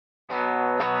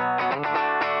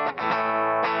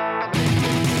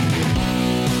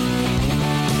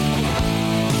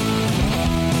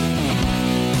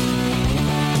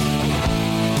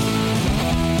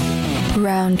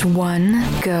Round one,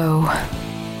 go.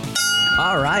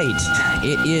 All right,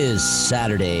 it is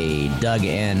Saturday. Doug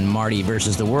and Marty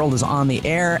versus the world is on the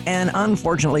air, and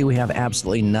unfortunately, we have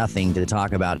absolutely nothing to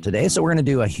talk about today, so we're going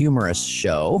to do a humorous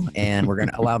show, and we're going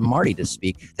to allow Marty to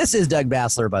speak. This is Doug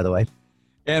Bassler, by the way.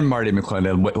 And Marty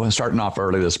McClendon. Starting off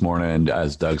early this morning,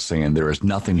 as Doug's saying, there is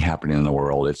nothing happening in the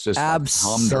world. It's just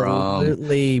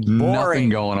absolutely boring. Nothing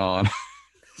going on.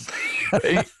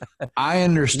 I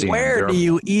understand. Where do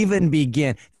you even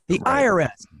begin? The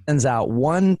IRS sends out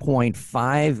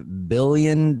 $1.5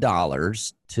 billion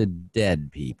to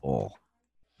dead people.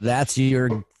 That's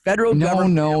your federal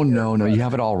government. No. You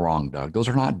have it all wrong, Doug. Those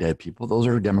are not dead people. Those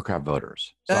are Democrat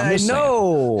voters.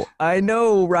 So I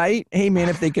know, right? Hey, man,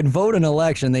 if they can vote an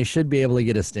election, they should be able to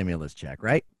get a stimulus check,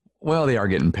 right? Well, they are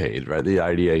getting paid, right? The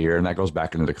idea here, and that goes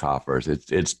back into the coffers.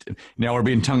 It's now we're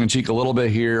being tongue-in-cheek a little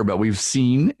bit here, but we've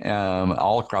seen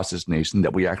all across this nation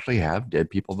that we actually have dead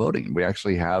people voting. We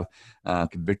actually have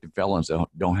convicted felons that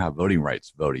don't have voting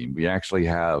rights voting. We actually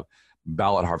have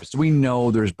ballot harvest. We know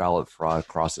there's ballot fraud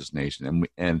across this nation,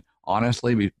 and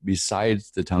honestly, besides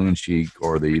the tongue-in-cheek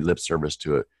or the lip service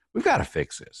to it, we've got to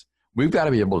fix this. We've got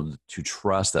to be able to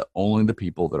trust that only the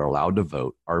people that are allowed to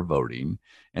vote are voting,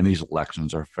 and these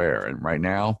elections are fair. And right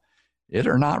now, it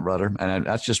or not, brother. And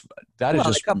that is just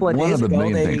a couple of one days of the ago,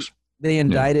 main things. They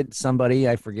indicted somebody,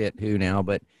 I forget who now,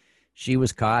 but she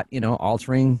was caught,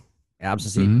 altering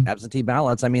absentee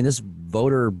ballots. I mean, this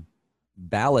voter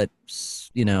ballot,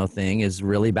 thing is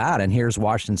really bad. And here's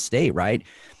Washington State, right?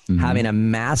 Having a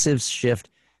massive shift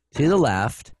to the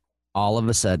left all of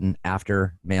a sudden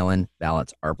after mail-in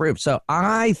ballots are approved. So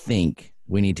I think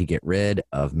we need to get rid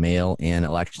of mail-in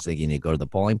elections. Like you need to go to the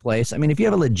polling place. I mean, if you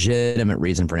have a legitimate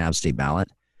reason for an absentee ballot,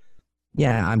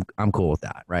 yeah, I'm cool with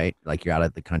that, right? Like you're out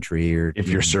of the country, or if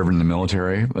you're serving the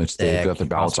military, they've got the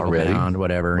ballots already,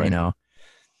 whatever, right.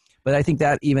 But I think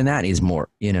that even that needs more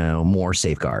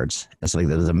safeguards. It's like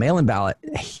there's a mail-in ballot,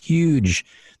 huge.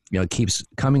 Keeps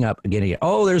coming up again.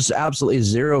 Oh, there's absolutely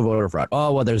zero voter fraud.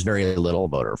 Oh, well, there's very little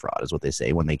voter fraud is what they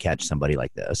say when they catch somebody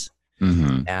like this.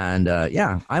 And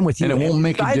I'm with you. And it won't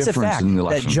make a difference in the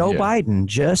election. That Joe Biden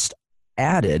just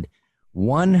added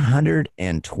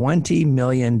 120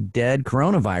 million dead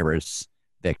coronavirus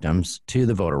victims to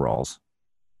the voter rolls.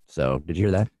 So did you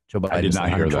hear that? Joe Biden, I did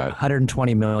not hear that.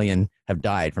 120 million have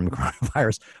died from the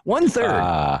coronavirus.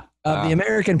 1/3 of the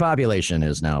American population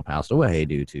has now passed away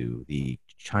due to the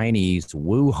Chinese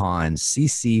Wuhan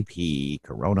CCP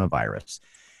coronavirus.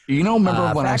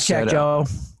 Remember when I said, Joe?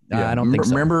 I don't think so.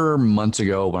 Remember months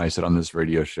ago when I said on this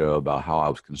radio show about how I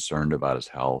was concerned about his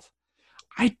health?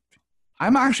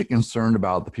 I'm actually concerned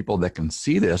about the people that can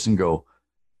see this and go,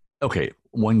 okay,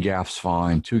 one gaffe's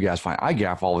fine, two gaffe's fine. I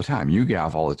gaffe all the time. You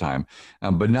gaffe all the time.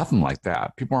 But nothing like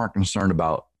that. People aren't concerned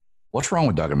about what's wrong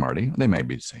with Doug and Marty. They may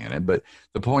be saying it, but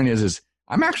the point is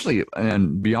I'm actually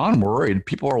and beyond worried.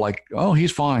 People are like, oh,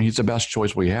 he's fine. He's the best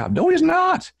choice we have. No, he's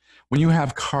not. When you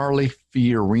have Carly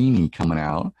Fiorina coming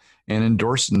out and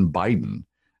endorsing Biden,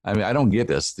 I mean, I don't get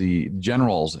this. The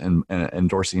generals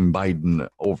endorsing Biden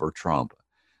over Trump.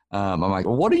 I'm like,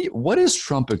 what is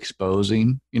Trump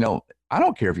exposing? I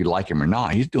don't care if you like him or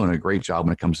not. He's doing a great job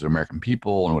when it comes to the American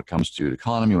people and when it comes to the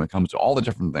economy, when it comes to all the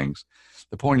different things.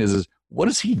 The point is what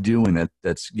is he doing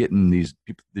that's getting these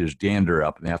people, there's dander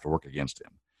up and they have to work against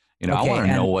him? I want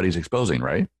to know what he's exposing,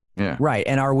 right? Yeah. Right.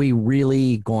 And are we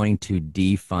really going to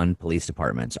defund police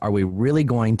departments? Are we really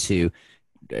going to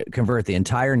convert the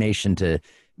entire nation to,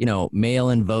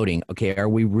 mail-in voting? Okay. Are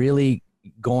we really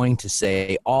going to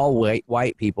say all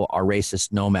white people are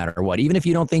racist no matter what? Even if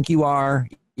you don't think you are,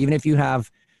 even if you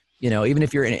have, even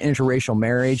if you're in an interracial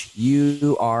marriage,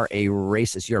 you are a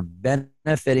racist. You're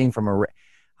benefiting from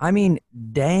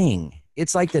dang.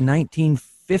 It's like the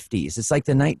 1950s. It's like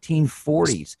the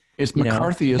 1940s. It's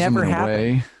McCarthyism in a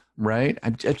way, right?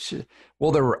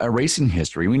 Well, they're erasing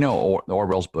history. We know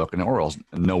Orwell's book, and Orwell's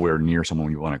nowhere near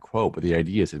someone you want to quote, but the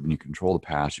idea is that when you control the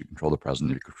past, you control the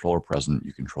present. If you control the present,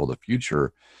 you control the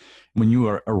future. When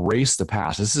you erase the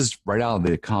past, this is right out of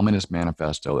the Communist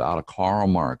Manifesto, out of Karl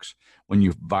Marx, when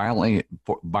you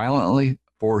violently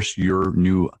force your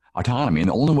new autonomy. And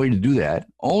the only way to do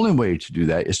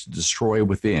that is to destroy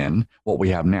within what we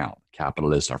have now.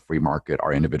 Capitalists, our free market,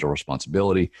 our individual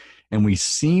responsibility. And we've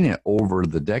seen it over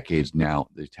the decades now,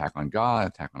 the attack on God,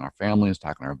 attack on our families,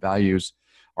 attack on our values,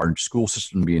 our school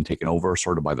system being taken over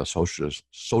sort of by the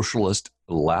socialist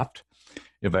left.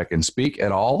 If I can speak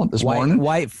at all this morning.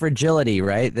 White fragility,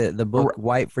 right? The book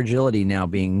White Fragility now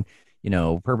being,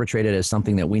 perpetrated as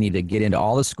something that we need to get into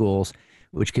all the schools,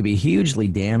 which could be hugely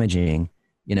damaging,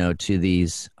 to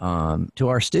these, to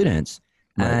our students.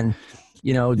 Right. And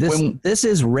You know, this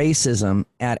is racism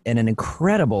at an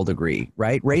incredible degree,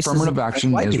 right? Racism, affirmative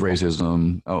action is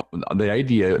racism. Oh, the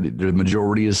idea, the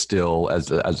majority is still, as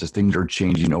things are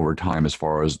changing over time as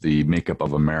far as the makeup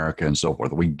of America and so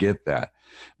forth. We get that.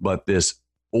 But this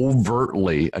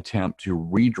overtly attempt to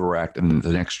redirect in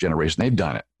the next generation, they've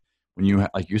done it. When you,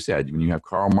 like you said, when you have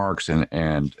Karl Marx and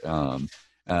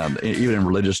even in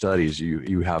religious studies,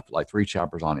 you have like 3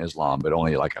 chapters on Islam, but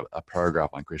only like a paragraph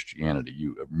on Christianity.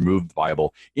 You remove the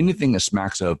Bible. Anything that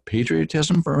smacks of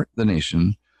patriotism for the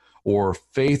nation or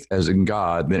faith as in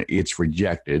God, then it's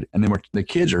rejected. And then the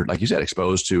kids are, like you said,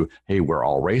 exposed to, hey, we're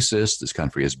all racist. This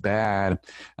country is bad.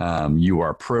 You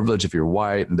are privileged if you're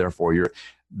white, and therefore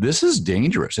this is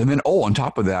dangerous. And then, on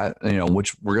top of that,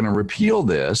 which we're going to repeal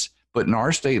this. But in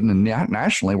our state and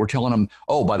nationally, we're telling them,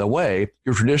 by the way,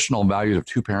 your traditional values of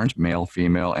 2 parents, male,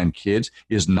 female, and kids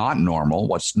is not normal.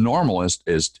 What's normal is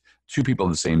 2 people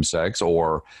of the same sex,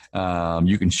 or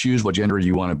you can choose what gender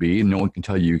you want to be, and no one can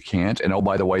tell you can't. And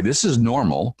by the way, this is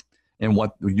normal. And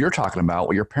what you're talking about,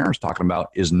 what your parents talking about,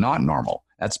 is not normal.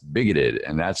 That's bigoted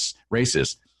and that's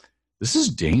racist. This is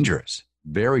dangerous,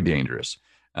 very dangerous.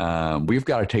 We've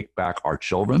got to take back our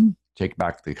children, take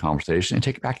back the conversation, and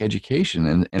take back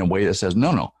education in a way that says,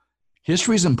 no,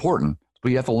 history is important, but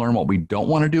you have to learn what we don't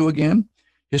want to do again.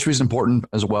 History is important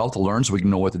as well to learn so we can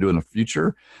know what to do in the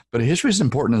future. But history is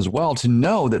important as well to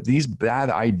know that these bad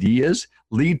ideas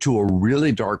lead to a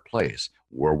really dark place.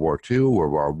 World War II,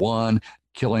 World War I,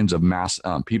 killings of mass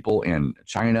people in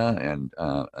China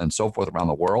and so forth around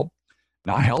the world.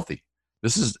 Not healthy.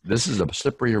 This is a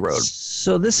slippery road.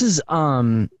 So this is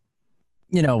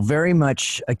very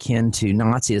much akin to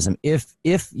Nazism.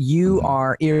 If you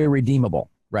are irredeemable,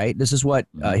 right? This is what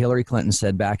Hillary Clinton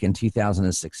said back in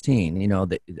 2016,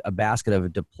 a basket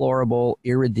of deplorable,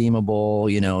 irredeemable,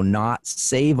 not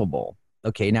savable.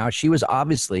 Okay, now she was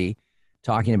obviously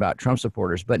talking about Trump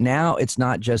supporters, but now it's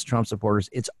not just Trump supporters,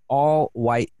 it's all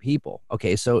white people.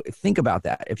 Okay, so think about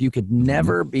that. If you could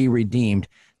never be redeemed,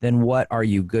 then what are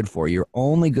you good for? You're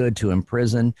only good to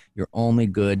imprison, you're only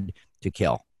good to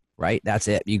kill, right? That's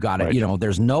it. You got it. Right.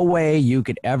 There's no way you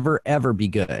could ever be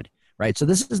good. Right. So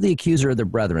this is the accuser of the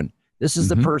brethren. This is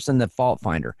the person, the fault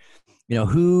finder.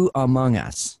 Who among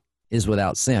us is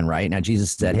without sin? Right. Now,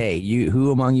 Jesus said, hey,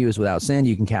 who among you is without sin?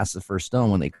 You can cast the first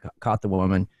stone. When they caught the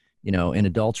woman, in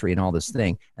adultery and all this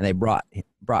thing, and they brought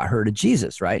her to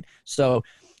Jesus. Right. So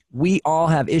we all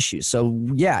have issues. So,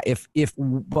 yeah,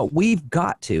 but we've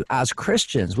got to, as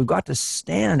Christians, we've got to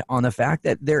stand on the fact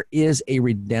that there is a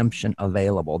redemption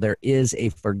available. There is a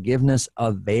forgiveness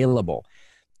available.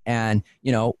 And,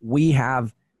 we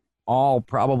have all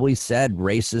probably said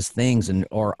racist things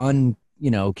or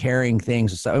caring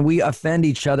things. So we offend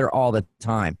each other all the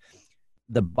time.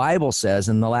 The Bible says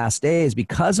in the last days,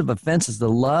 because of offenses, the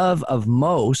love of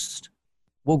most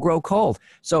will grow cold.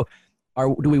 So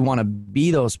do we want to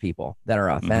be those people that are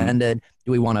offended?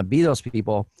 Do we want to be those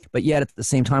people? But yet at the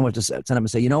same time, we have to stand up and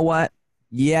say, you know what?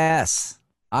 Yes,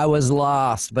 I was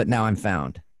lost, but now I'm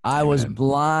found. I was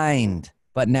blind,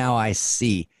 but now I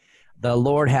see. The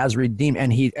Lord has redeemed,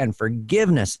 and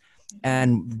forgiveness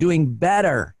and doing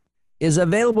better is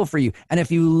available for you. And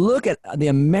if you look at the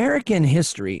American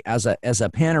history as a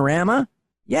panorama,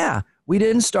 we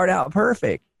didn't start out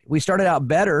perfect. We started out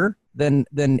better than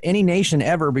any nation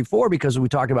ever before, because we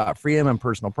talked about freedom and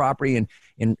personal property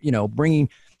and bringing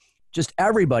just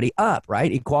everybody up,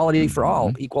 right? Equality for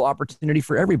all, equal opportunity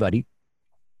for everybody,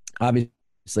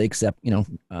 obviously, except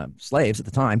slaves at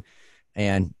the time,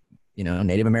 and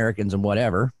Native Americans and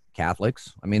whatever,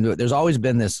 Catholics. I mean, there's always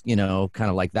been this, kind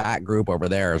of like that group over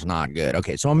there is not good.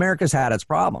 Okay, so America's had its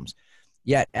problems.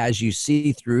 Yet, as you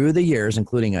see through the years,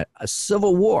 including a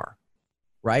civil war,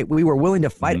 right? We were willing to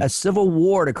fight a civil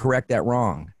war to correct that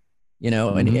wrong.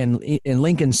 And in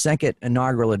Lincoln's second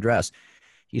inaugural address,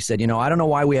 he said, I don't know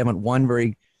why we haven't won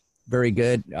very, very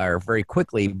good or very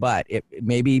quickly, but it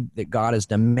may be that God is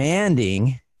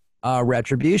demanding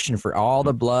retribution for all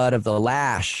the blood of the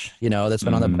lash, that's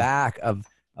been on the back of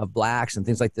blacks and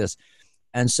things like this.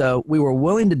 And so we were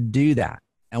willing to do that,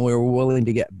 and we were willing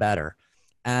to get better.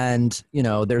 And,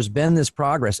 there's been this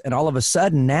progress, and all of a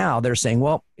sudden now they're saying,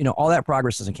 well, all that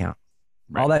progress doesn't count.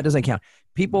 Right. All that doesn't count.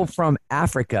 People from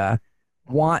Africa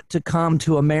want to come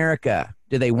to America.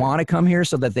 Do they want to come here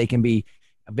so that they can be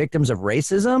victims of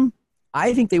racism?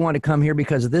 I think they want to come here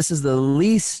because this is the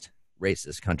least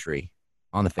racist country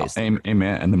on the face.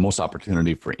 Amen. And the most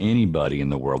opportunity for anybody in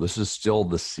the world. This is still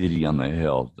the city on the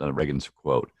hill, Reagan's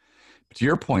quote. But to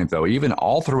your point, though, even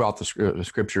all throughout the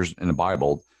scriptures in the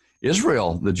Bible,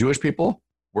 Israel, the Jewish people,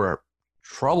 were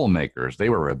troublemakers. They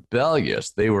were rebellious.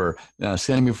 They were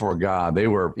standing before God. They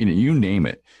were, you name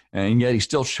it. And yet he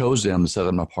still chose them to set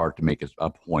them apart to make a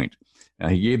point.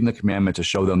 He gave them the commandment to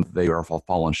show them that they are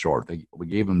fallen short. We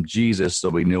gave them Jesus, so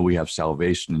we know we have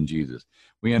salvation in Jesus.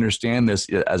 We understand this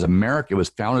as America was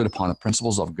founded upon the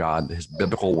principles of God, his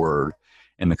biblical word,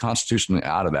 and the Constitution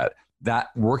out of that.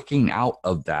 That working out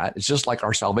of that, it's just like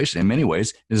our salvation in many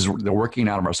ways, is the working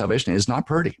out of our salvation is not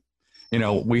pretty.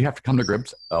 We have to come to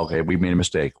grips. Okay, we made a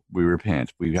mistake. We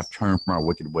repent. We have to turn from our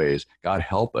wicked ways. God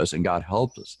help us, and God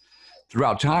helps us.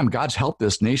 Throughout time, God's helped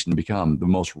this nation become the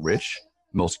most rich,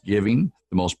 the most giving,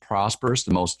 the most prosperous,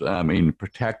 the most,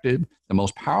 protected, the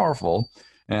most powerful.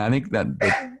 And I think that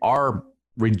our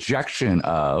rejection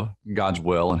of God's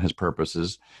will and his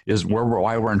purposes is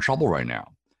why we're in trouble right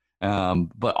now.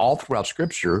 But all throughout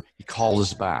Scripture, he calls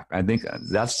us back. I think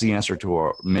that's the answer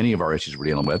to many of our issues we're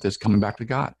dealing with, is coming back to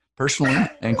God, personally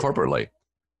and corporately.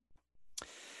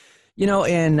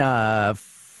 In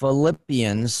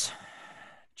Philippians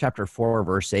chapter 4,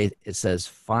 verse 8, it says,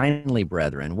 "Finally,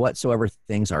 brethren, whatsoever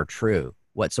things are true,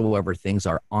 whatsoever things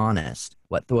are honest,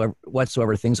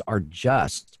 whatsoever things are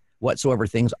just, whatsoever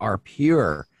things are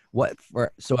pure,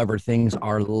 whatsoever things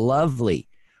are lovely,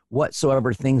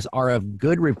 whatsoever things are of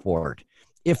good report,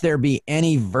 if there be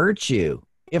any virtue,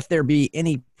 if there be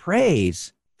any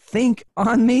praise, think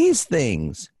on these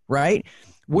things," right?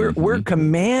 We're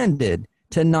commanded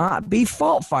to not be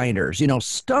fault finders,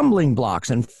 stumbling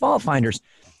blocks and fault finders.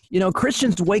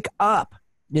 Christians wake up,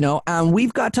 and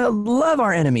we've got to love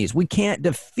our enemies. We can't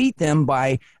defeat them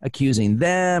by accusing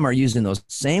them or using those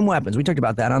same weapons. We talked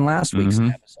about that on last week's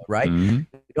episode, right? We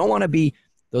don't want to be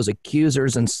those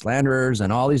accusers and slanderers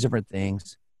and all these different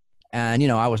things. And,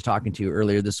 I was talking to you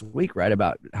earlier this week, right,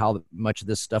 about how much of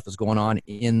this stuff is going on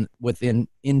within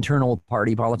internal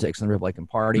party politics and the Republican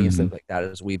Party and stuff like that,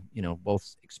 as we've,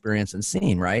 both experienced and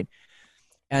seen, right?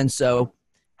 And so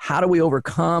how do we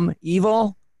overcome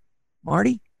evil,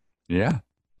 Marty? Yeah.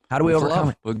 How do we overcome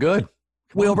it? Well, good.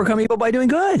 We overcome evil by doing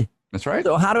good. That's right.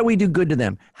 So how do we do good to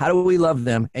them? How do we love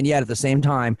them? And yet at the same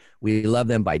time, we love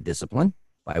them by discipline,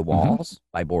 by walls,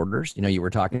 by borders. You were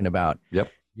talking about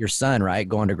your son, right?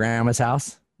 Going to grandma's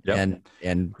house. Yep.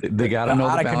 And they got to know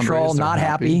out the of control, not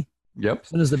happy. Yep. As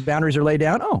soon as the boundaries are laid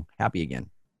down, happy again.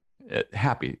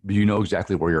 Happy. You know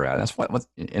exactly where you're at. That's what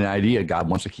an idea. God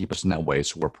wants to keep us in that way,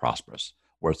 so we're prosperous,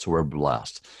 so we're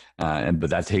blessed. But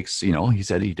that takes, he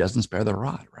said he doesn't spare the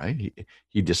rod, right?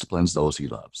 He disciplines those he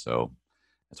loves. So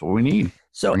that's what we need.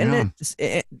 So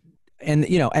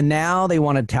and now they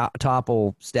want to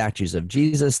topple statues of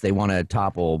Jesus. They want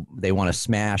to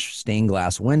smash stained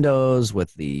glass windows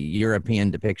with the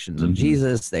European depictions of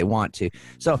Jesus. They want to.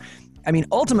 So,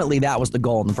 ultimately that was the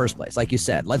goal in the first place. Like you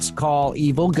said, let's call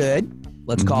evil good.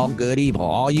 Let's call good evil.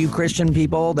 All you Christian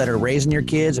people that are raising your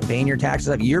kids and paying your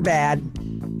taxes, you're bad.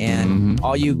 And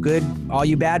all you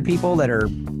bad people that are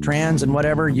trans and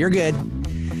whatever, you're good.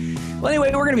 Well,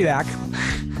 anyway, we're going to be back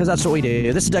because that's what we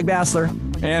do. This is Doug Bassler.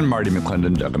 And Marty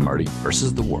McClendon, Doug and Marty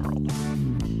versus the world.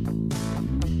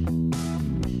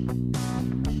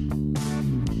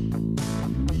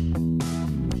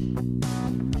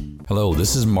 Hello,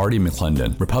 this is Marty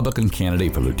McClendon, Republican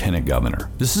candidate for Lieutenant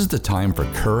Governor. This is the time for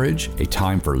courage, a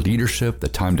time for leadership, the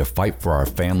time to fight for our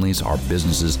families, our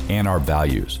businesses, and our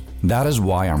values. That is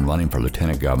why I'm running for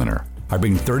Lieutenant Governor. I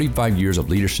bring 35 years of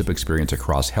leadership experience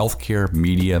across healthcare,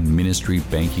 media, ministry,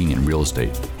 banking, and real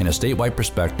estate. In a statewide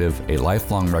perspective, a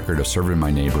lifelong record of serving my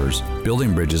neighbors,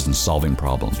 building bridges, and solving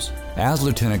problems. As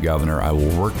Lieutenant Governor, I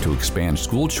will work to expand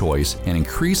school choice and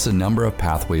increase the number of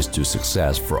pathways to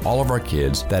success for all of our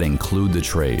kids that include the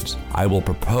trades. I will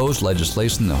propose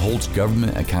legislation that holds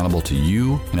government accountable to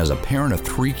you, and as a parent of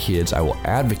 3 kids, I will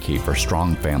advocate for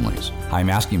strong families. I'm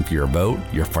asking for your vote,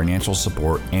 your financial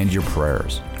support, and your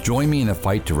prayers. Join me in the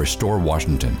fight to restore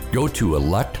Washington. Go to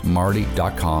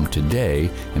electmarty.com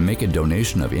today and make a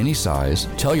donation of any size.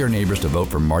 Tell your neighbors to vote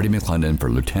for Marty McClendon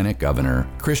for Lieutenant Governor,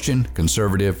 Christian,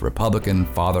 conservative, Republican,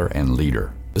 father, and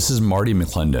leader. This is Marty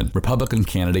McClendon, Republican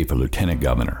candidate for Lieutenant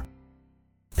Governor.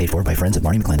 Paid for by friends at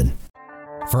Marty McClendon.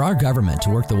 For our government to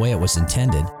work the way it was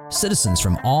intended, citizens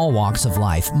from all walks of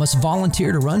life must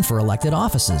volunteer to run for elected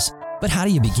offices. But how do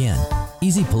you begin?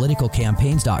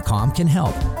 EasyPoliticalCampaigns.com can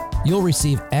help. You'll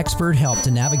receive expert help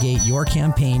to navigate your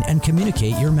campaign and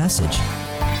communicate your message.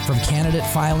 From candidate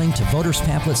filing to voters'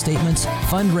 pamphlet statements,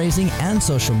 fundraising, and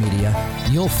social media,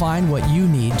 you'll find what you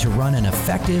need to run an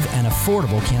effective and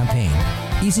affordable campaign.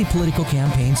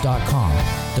 EasyPoliticalCampaigns.com.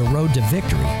 The road to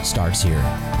victory starts here.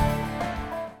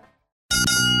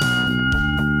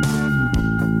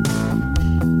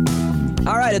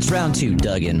 All right, it's round 2,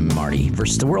 Doug and Marty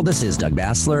versus the world. This is Doug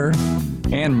Bassler.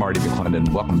 and Marty McClendon.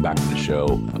 Welcome back to the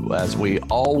show. As we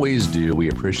always do, we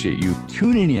appreciate you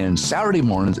tuning in Saturday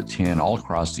mornings at 10 all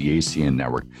across the ACN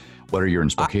network, whether you're in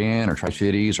Spokane or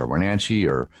Tri-Cities or Wenatchee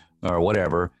or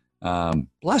whatever.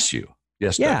 Bless you.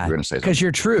 Yes, Doug, Yeah, you're going to say something. because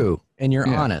you're true and you're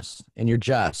Yeah. honest and you're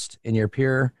just and you're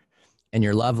pure and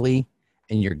you're lovely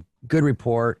and you're good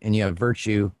report and you have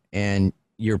virtue and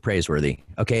you're praiseworthy.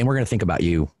 Okay, and we're going to think about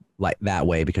you like that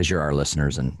way because you're our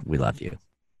listeners and we love you.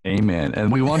 Amen.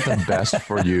 And we want the best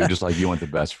for you, just like you want the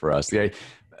best for us.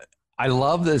 I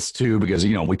love this too, because,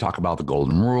 we talk about the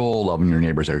golden rule, loving your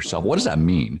neighbors as yourself. What does that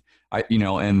mean?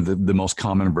 And the most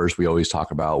common verse we always talk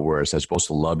about where it says, supposed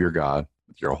to love your God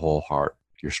with your whole heart,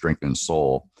 your strength and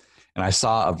soul. And I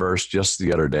saw a verse just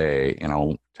the other day, and I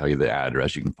won't tell you the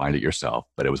address. You can find it yourself.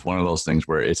 But it was one of those things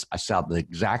where I saw the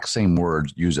exact same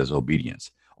words used as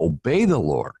obedience. Obey the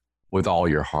Lord with all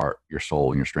your heart, your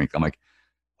soul, and your strength. I'm like,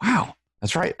 wow.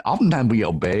 That's right. Oftentimes we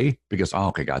obey because,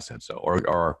 okay, God said so,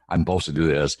 or I'm supposed to do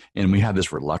this. And we have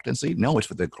this reluctancy. No, it's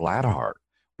with a glad heart.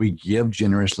 We give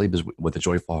generously with a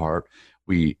joyful heart.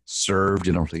 We serve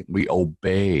generously. We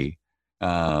obey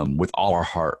with all our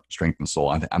heart, strength, and soul.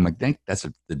 I think that's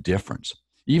the difference.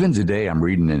 Even today, I'm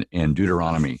reading in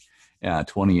Deuteronomy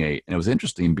 28. And it was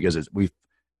interesting because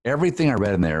everything I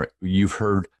read in there, you've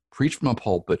heard preached from a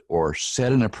pulpit or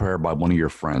said in a prayer by one of your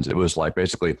friends. It was like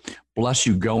basically, bless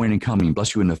you going and coming,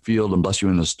 bless you in the field and bless you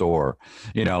in the store.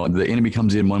 The enemy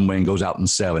comes in one way and goes out in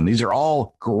seven. These are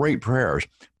all great prayers,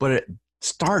 but it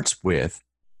starts with,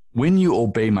 when you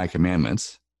obey my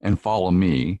commandments and follow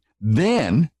me,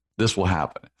 then this will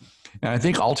happen. And I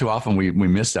think all too often we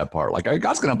miss that part. Like,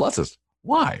 God's going to bless us.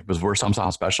 Why? Because we're somehow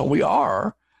special. We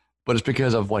are, but it's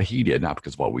because of what he did, not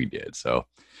because of what we did. So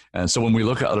when we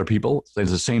look at other people,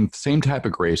 there's the same type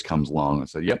of grace comes along and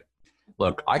say, yep,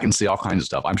 look, I can see all kinds of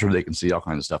stuff. I'm sure they can see all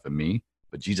kinds of stuff in me,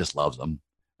 but Jesus loves them.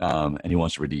 And he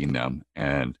wants to redeem them.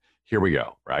 And here we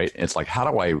go. Right. It's like, how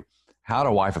do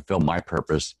I fulfill my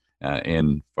purpose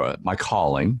in my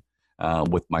calling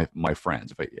with my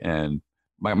friends? And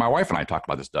my wife and I talk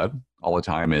about this, Doug, all the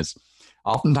time. Is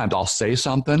oftentimes I'll say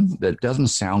something that doesn't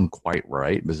sound quite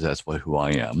right because that's who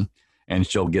I am. And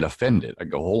she'll get offended. I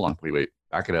go, hold on, wait,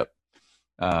 back it up.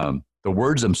 The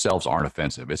words themselves aren't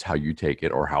offensive. It's how you take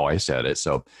it or how I said it.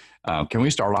 So can we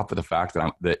start off with the fact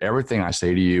that everything I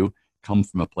say to you comes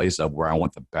from a place of where I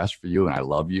want the best for you and I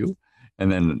love you?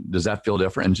 And then does that feel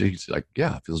different? And she's like,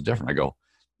 yeah, it feels different. I go,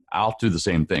 I'll do the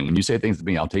same thing. When you say things to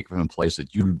me, I'll take it from a place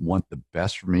that you want the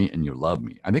best for me and you love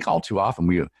me. I think all too often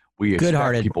we expect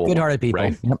good-hearted people,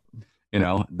 right?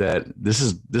 Yep. That this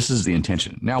is the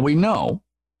intention. Now we know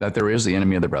that there is the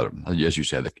enemy of the brethren, as you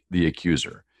said, the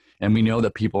accuser. And we know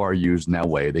that people are used in that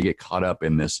way. They get caught up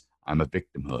in this, I'm a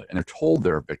victimhood. And they're told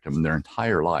they're a victim their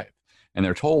entire life. And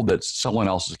they're told that someone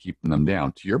else is keeping them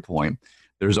down. To your point,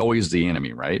 there's always the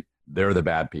enemy, right? They're the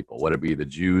bad people, whether it be the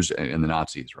Jews and the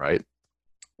Nazis, right?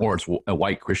 Or it's a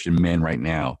white Christian men right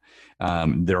now.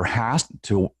 There has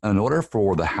to, in order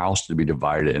for the house to be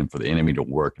divided and for the enemy to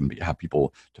work and have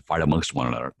people to fight amongst one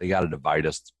another, they got to divide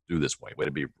us through this way, whether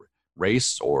it be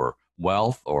race or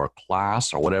wealth or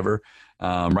class or whatever.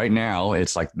 Right now,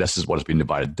 it's like this is what is being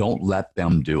divided. Don't let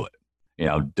them do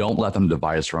it. Don't let them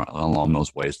divide us along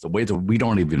those ways, the ways that we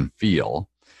don't even feel.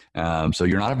 So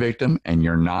you're not a victim and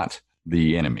you're not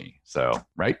the enemy. So,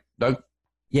 right, Doug?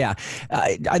 Yeah.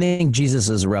 I think Jesus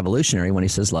is a revolutionary when he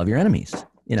says, love your enemies.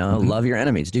 Love your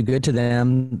enemies, do good to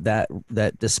them that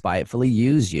despitefully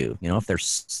use you.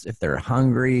 If they're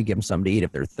hungry, give them something to eat.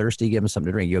 If they're thirsty, give them something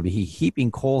to drink. You'll be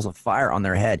heaping coals of fire on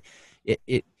their head.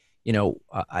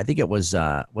 I think it was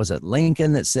it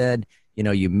Lincoln that said,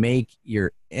 you make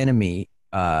your enemy,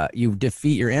 you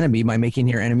defeat your enemy by making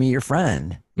your enemy your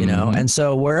friend, And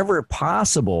so wherever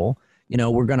possible,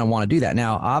 we're going to want to do that.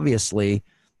 Now, obviously,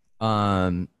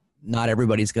 not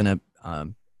everybody's going to,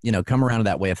 come around to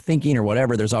that way of thinking or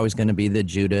whatever. There's always going to be the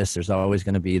Judas. There's always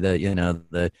going to be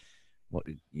the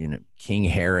King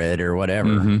Herod or whatever.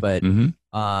 Mm-hmm. But,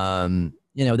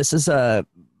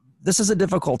 this is a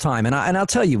difficult time. And I'll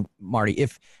tell you, Marty,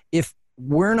 if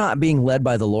we're not being led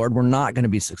by the Lord, we're not going to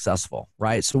be successful.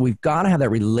 Right. So we've got to have that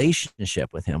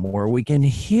relationship with him where we can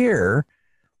hear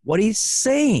what he's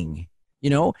saying.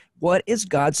 What is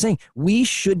God saying? We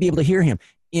should be able to hear him.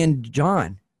 In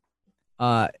John,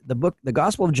 the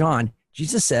Gospel of John,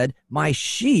 Jesus said, my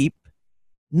sheep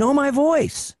know my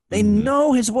voice. They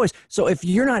know his voice. So if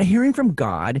you're not hearing from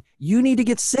God, you need to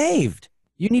get saved.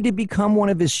 You need to become one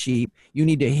of his sheep. You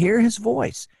need to hear his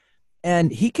voice.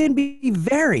 And he can be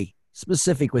very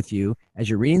specific with you as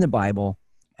you're reading the Bible,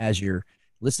 as you're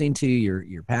listening to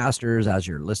your pastors, as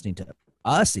you're listening to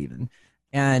us even.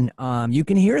 And you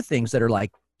can hear things that are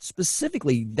like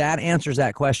specifically, that answers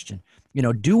that question. You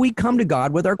know, do we come to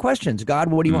God with our questions? God,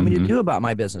 what do you want me to do about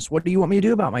my business? What do you want me to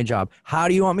do about my job? How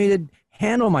do you want me to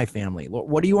handle my family?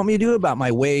 What do you want me to do about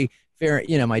my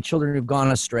my children who've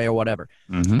gone astray or whatever?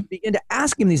 Begin to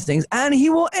ask him these things and he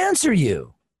will answer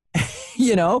you.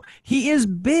 You know, he is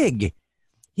big.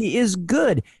 He is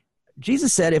good.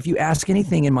 Jesus said, if you ask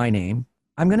anything in my name,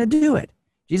 I'm going to do it.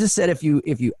 Jesus said, if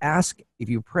you ask, if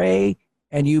you pray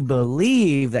and you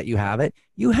believe that you have it,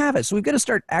 you have it. So we've got to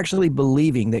start actually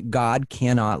believing that God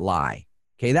cannot lie.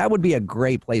 Okay, that would be a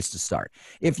great place to start.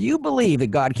 If you believe that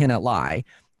God cannot lie,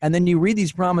 and then you read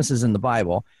these promises in the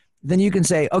Bible, then you can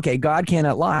say, okay, God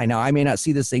cannot lie. Now, I may not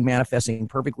see this thing manifesting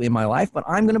perfectly in my life, but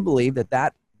I'm going to believe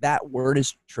that word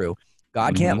is true.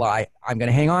 God can't lie. I'm going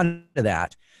to hang on to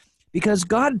that because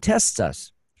God tests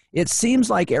us. It seems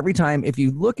like every time, if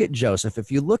you look at Joseph, if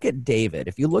you look at David,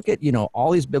 if you look at,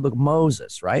 all these biblical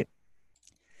Moses, right?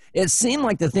 It seemed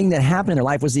like the thing that happened in their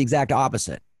life was the exact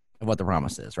opposite of what the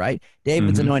promise is, right?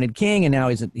 David's anointed king, and now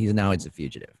he's a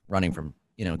fugitive, running from,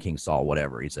 King Saul,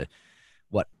 whatever.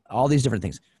 All these different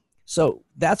things. So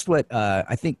that's what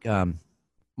I think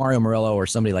Mario Murillo or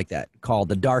somebody like that called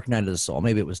the dark night of the soul.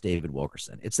 Maybe it was David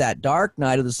Wilkerson. It's that dark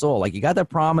night of the soul. Like you got the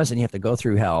promise and you have to go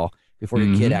through hell before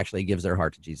your kid actually gives their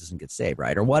heart to Jesus and gets saved,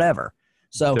 right? Or whatever.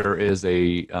 So there is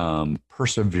a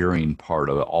persevering part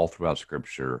of it all throughout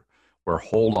Scripture where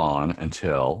hold on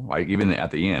until, like even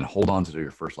at the end, hold on to your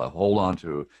first love, hold on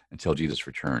to until Jesus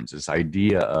returns. This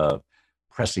idea of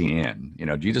pressing in.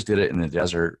 Jesus did it in the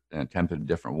desert and attempted in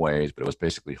different ways, but it was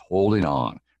basically holding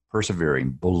on, persevering,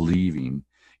 believing,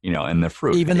 and the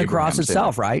fruit. Even the cross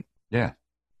itself, right? Yeah.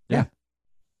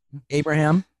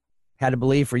 Abraham had to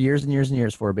believe for years and years and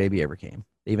years before a baby ever came.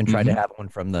 They even tried to have one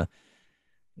from the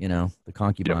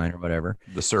concubine or whatever.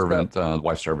 The servant,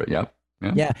 wife servant,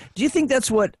 Yeah. Do you think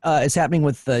that's what is happening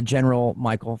with General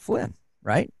Michael Flynn,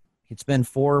 right? It's been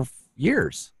 4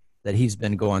 years that he's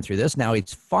been going through this. Now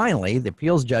it's finally, the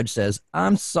appeals judge says,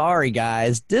 I'm sorry,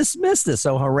 guys, dismiss this.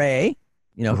 So hooray.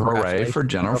 Hooray for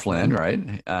General Flynn,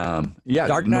 right?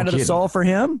 Dark night of the soul for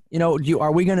him.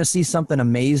 Are we going to see something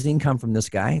amazing come from this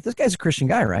guy? This guy's a Christian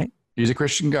guy, right? He's a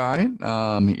Christian guy.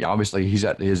 Obviously, he's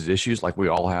at his issues like we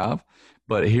all have.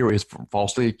 But here he's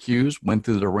falsely accused, went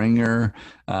through the ringer,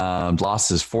 lost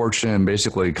his fortune,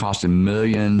 basically cost him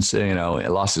millions,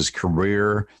 lost his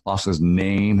career, lost his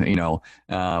name,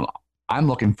 I'm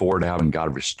looking forward to having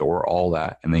God restore all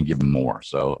that and then give him more.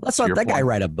 So let's let that guy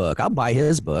write a book. I'll buy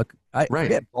his book.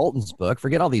 Forget Bolton's book.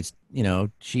 Forget all these,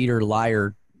 cheater,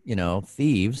 liar,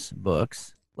 thieves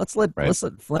books. Let's let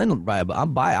Flynn buy a book. I'll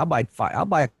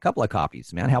buy a couple of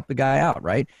copies, man. Help the guy out,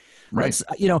 right? Right.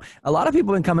 A lot of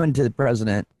people have been coming to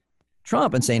President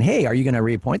Trump and saying, hey, are you going to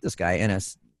reappoint this guy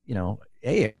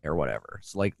NSA or whatever?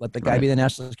 So let the guy be the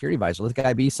national security advisor. Let the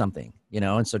guy be something,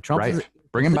 and so Trump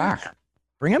bring him back.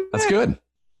 Bring him back. That's good.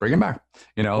 Bring him back.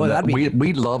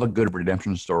 We love a good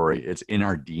redemption story. It's in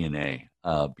our DNA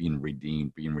of being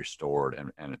redeemed, being restored,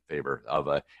 and in favor of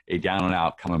a down and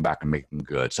out coming back and making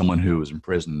good. Someone who was in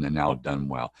prison and now done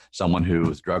well. Someone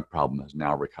whose drug problem has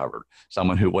now recovered.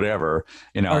 Someone who whatever,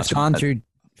 or gone through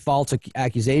false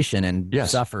accusation and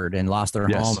suffered and lost their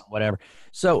home, whatever.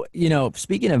 So,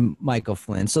 speaking of Michael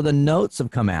Flynn, so the notes have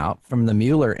come out from the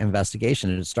Mueller investigation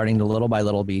and it's starting to little by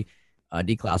little be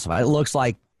declassified. It looks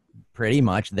like pretty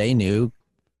much they knew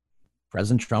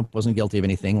President Trump wasn't guilty of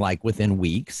anything like within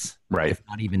weeks, right? If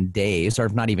not even days, or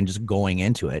if not even just going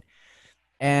into it.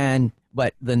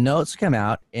 But the notes come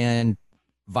out, and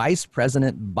Vice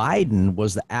President Biden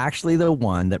was actually the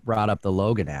one that brought up the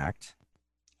Logan Act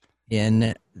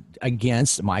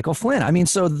against Michael Flynn. I mean,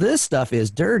 so this stuff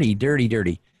is dirty, dirty,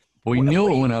 dirty. We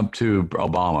knew it went up to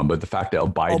Obama, but the fact that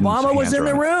Obama was in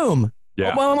the room.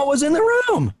 Yeah. Obama was in the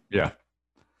room. Yeah.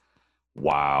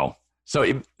 Wow.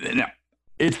 So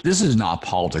this is not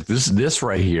politics. This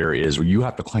right here is where you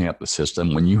have to clean up the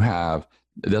system. When you have,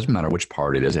 it doesn't matter which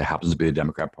party it is. It happens to be the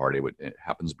Democrat Party. It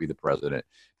happens to be the president.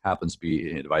 Happens to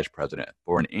be the vice president.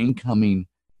 For an incoming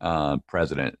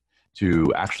president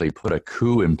to actually put a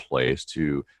coup in place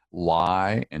to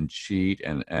lie and cheat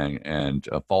and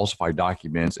falsify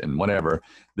documents and whatever.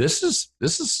 This is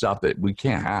stuff that we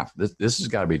can't have. This has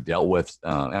got to be dealt with.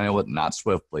 I know not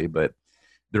swiftly, but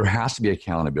there has to be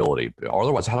accountability.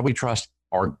 Otherwise, how do we trust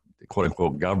our quote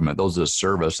unquote government, those that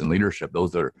service and leadership,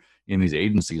 those that are in these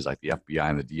agencies like the FBI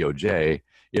and the DOJ,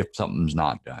 if something's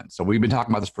not done? So we've been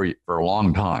talking about this for a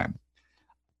long time.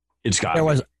 It's got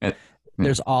to be.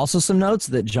 There's also some notes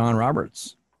that John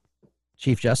Roberts,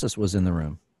 Chief Justice, was in the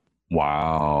room.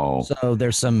 Wow. So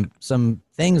there's some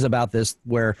things about this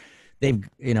where they've,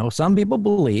 some people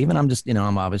believe, and I'm just,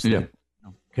 I'm obviously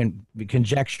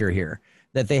conjecture here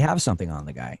that they have something on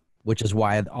the guy, which is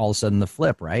why all of a sudden the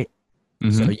flip, right?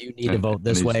 Mm-hmm. So you need to vote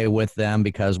this way with them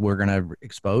because we're going to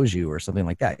expose you or something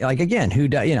like that. Like, again,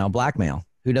 blackmail.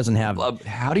 Who doesn't have?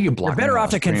 How do you blackmail? You're better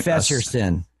off to confess your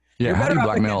sin. Yeah, how do you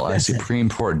blackmail a Supreme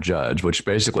Court judge, which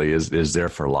basically is there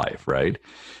for life, right?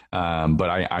 But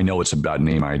I know it's about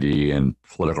name ID and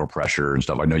political pressure and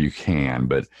stuff. I know you can,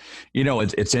 but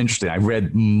it's interesting. I've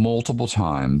read multiple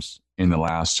times in the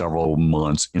last several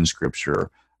months in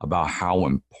Scripture about how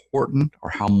important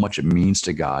or how much it means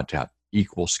to God to have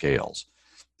equal scales,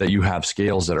 that you have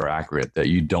scales that are accurate, that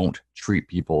you don't treat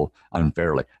people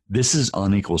unfairly. This is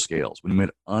unequal scales. When you make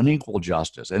unequal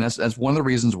justice, and that's one of the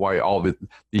reasons why all the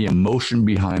emotion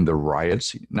behind the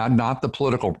riots, not the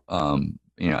political, and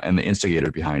the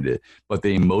instigator behind it, but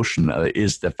the emotion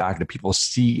is the fact that people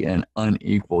see an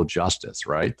unequal justice,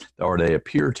 right? Or they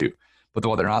appear to. But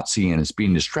what they're not seeing is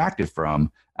being distracted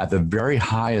from at the very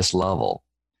highest level.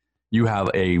 You have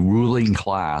a ruling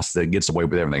class that gets away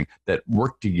with everything, that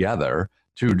work together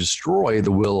to destroy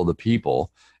the will of the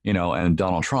people, and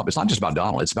Donald Trump. It's not just about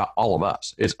Donald. It's about all of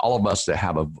us. It's all of us that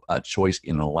have a choice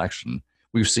in an election.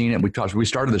 We've seen it. We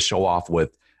started the show off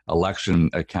with election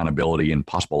accountability and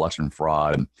possible election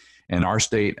fraud in our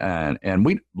state. And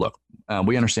we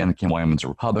understand that Kim Wyman's a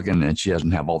Republican and she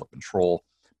doesn't have all the control.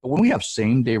 But when we have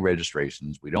same-day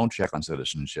registrations, we don't check on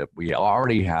citizenship. We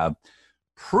already have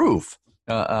proof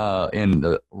in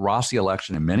the Rossi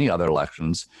election and many other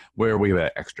elections where we have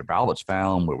extra ballots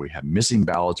found, where we have missing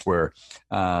ballots, where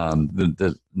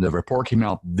the report came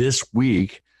out this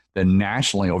week that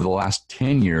nationally over the last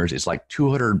 10 years, it's like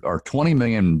 200 or 20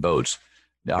 million votes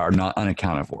that are not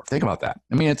unaccounted for. Think about that.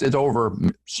 I mean, it's over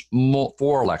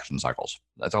 4 election cycles.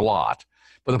 That's a lot.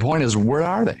 But the point is, where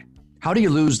are they? How do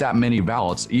you lose that many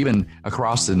ballots, even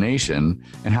across the nation?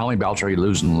 And how many ballots are you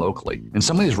losing locally? In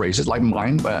some of these races, like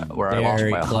mine, where I lost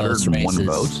by 101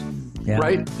 votes,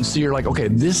 right? And so you're like, okay,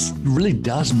 this really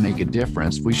does make a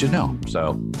difference. We should know.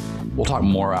 So we'll talk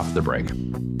more after the break.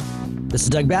 This is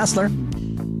Doug Bassler.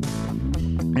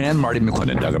 And Marty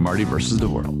McClendon. Doug and Marty versus the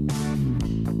world.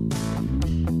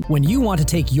 When you want to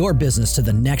take your business to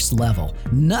the next level,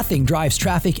 nothing drives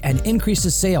traffic and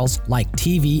increases sales like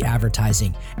TV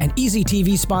advertising. And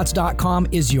EasyTVSpots.com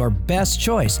is your best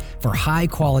choice for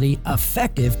high-quality,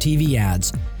 effective TV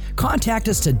ads. Contact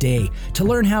us today to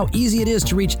learn how easy it is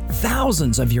to reach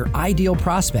thousands of your ideal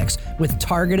prospects with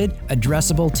targeted,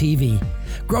 addressable TV.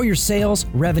 Grow your sales,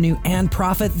 revenue, and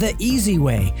profit the easy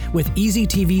way with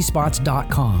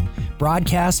EasyTVSpots.com.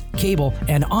 Broadcast, cable,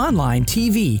 and online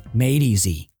TV made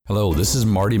easy. Hello, this is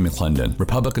Marty McClendon,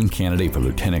 Republican candidate for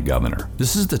Lieutenant Governor.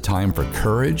 This is the time for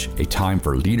courage, a time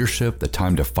for leadership, the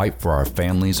time to fight for our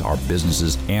families, our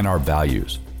businesses, and our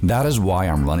values. That is why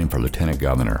I'm running for Lieutenant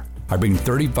Governor. I bring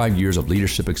 35 years of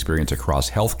leadership experience across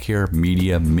healthcare,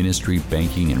 media, ministry,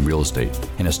 banking, and real estate.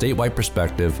 In a statewide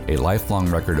perspective, a lifelong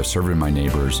record of serving my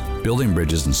neighbors, building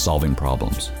bridges, and solving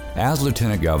problems. As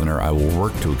Lieutenant Governor, I will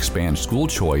work to expand school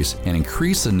choice and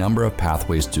increase the number of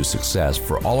pathways to success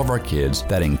for all of our kids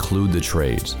that include the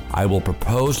trades. I will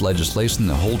propose legislation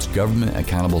that holds government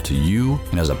accountable to you,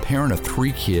 and as a parent of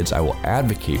 3 kids, I will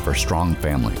advocate for strong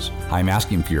families. I'm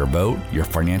asking for your vote, your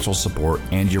financial support,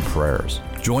 and your prayers.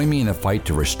 Join me in the fight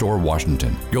to restore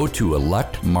Washington. Go to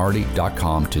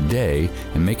electmarty.com today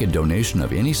and make a donation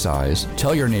of any size.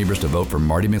 Tell your neighbors to vote for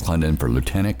Marty McClendon for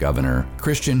Lieutenant Governor,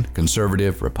 Christian,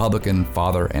 conservative, Republican,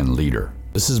 father, and leader.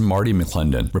 This is Marty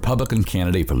McClendon, Republican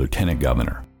candidate for Lieutenant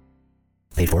Governor.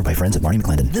 Paid for by friends at Marty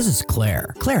McClendon. This is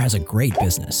Claire. Claire has a great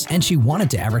business, and she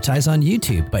wanted to advertise on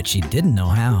YouTube, but she didn't know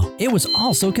how. It was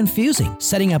all so confusing.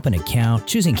 Setting up an account,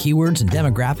 choosing keywords and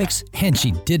demographics, and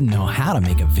she didn't know how to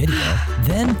make a video.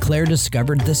 Then Claire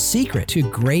discovered the secret to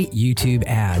great YouTube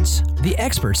ads. The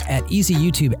experts at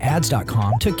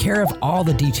EasyYouTubeAds.com took care of all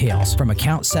the details, from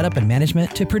account setup and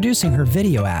management to producing her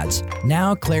video ads.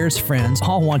 Now Claire's friends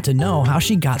all want to know how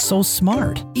she got so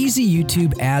smart.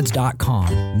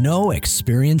 EasyYouTubeAds.com. No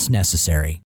experience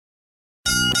necessary.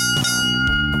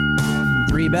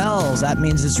 3 bells. That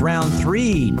means it's round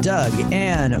 3. Doug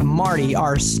and Marty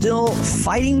are still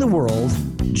fighting the world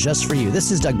just for you.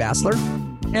 This is Doug Bassler.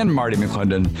 And Marty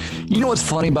McClendon. You know what's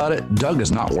funny about it? Doug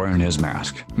is not wearing his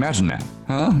mask. Imagine that,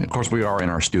 huh? Of course, we are in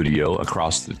our studio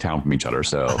across the town from each other,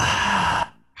 so.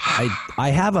 I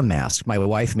have a mask. My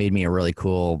wife made me a really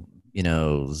cool,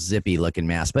 zippy looking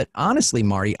mask. But honestly,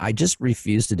 Marty, I just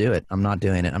refuse to do it. I'm not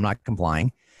doing it. I'm not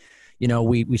complying.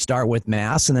 We start with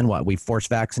masks, and then what? We force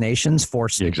vaccinations,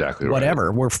 exactly whatever.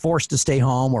 Right. We're forced to stay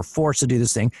home. We're forced to do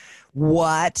this thing.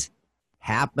 What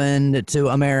happened to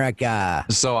America?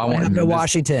 So what happened to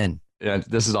Washington?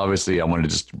 this is obviously, I wanted to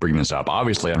just bring this up.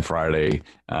 Obviously, on Friday,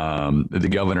 the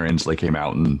governor instantly came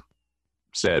out and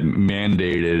said,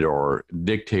 mandated or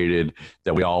dictated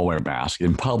that we all wear masks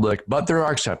in public. But there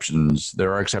are exceptions.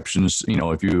 There are exceptions. You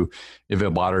know, if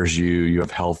it bothers you, you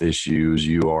have health issues,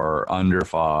 you are under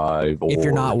 5, or if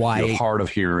you're not white, you're hard of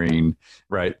hearing,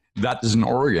 right? That is in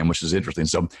Oregon, which is interesting.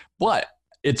 So, but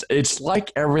it's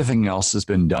like everything else has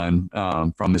been done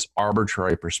from this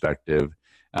arbitrary perspective.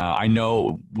 I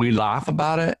know we laugh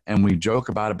about it and we joke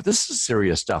about it, but this is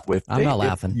serious stuff. I'm not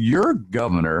laughing. Your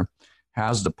governor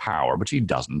has the power, but he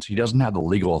doesn't. He doesn't have the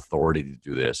legal authority to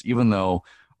do this, even though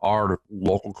our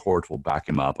local courts will back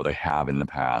him up, or they have in the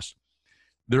past.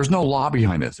 There's no law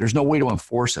behind this. There's no way to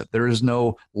enforce it. There is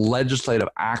no legislative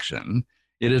action.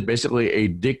 It is basically a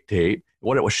dictate.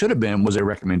 What it should have been was a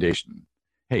recommendation.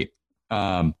 Hey,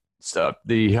 so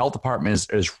the health department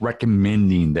is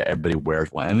recommending that everybody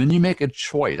wears one, and then you make a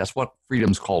choice. That's what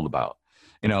freedom's called about,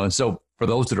 you know. And so, for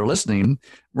those that are listening,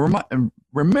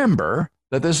 remember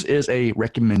that this is a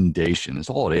recommendation. That's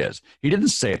all it is. He didn't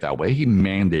say it that way. He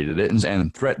mandated it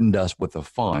and threatened us with a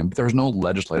fine, but there's no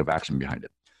legislative action behind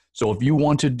it. So if you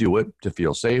want to do it to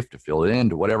feel safe, to fill it in,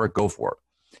 to whatever, go for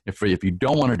it. If you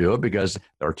don't want to do it because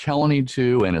they're telling you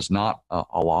to and it's not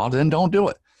a law, then don't do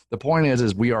it. The point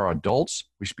is we are adults.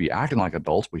 We should be acting like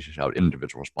adults. We should have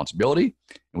individual responsibility,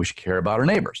 and we should care about our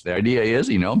neighbors. The idea is,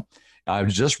 you know, I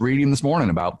was just reading this morning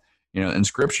about, you know, in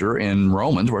Scripture in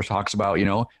Romans, where it talks about, you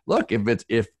know, look,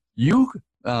 if you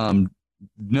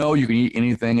know you can eat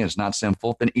anything and it's not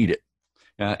sinful, then eat it.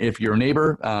 If your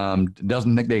neighbor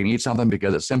doesn't think they can eat something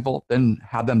because it's sinful, then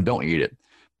have them don't eat it.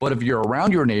 But if you're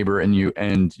around your neighbor and you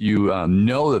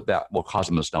know that will cause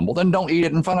them to stumble, then don't eat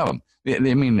it in front of them. I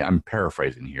mean, I'm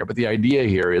paraphrasing here, but the idea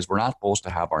here is we're not supposed to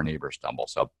have our neighbors stumble.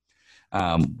 So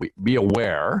be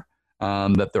aware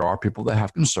that there are people that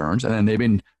have concerns, and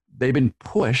then they've been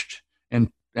pushed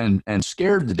and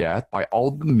scared to death by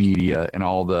all the media and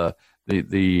all the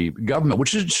government, which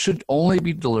should only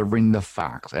be delivering the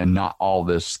facts and not all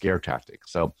this scare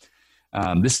tactics. So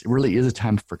this really is a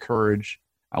time for courage.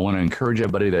 I want to encourage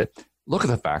everybody to look at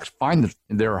the facts.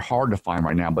 They're hard to find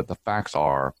right now, but the facts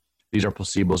are these are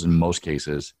placebos in most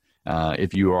cases.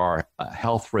 If you are a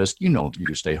health risk, you know you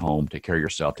can stay home, take care of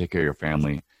yourself, take care of your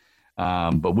family.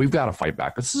 But we've got to fight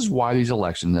back. This is why these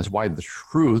elections, that's why the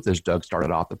truth, as Doug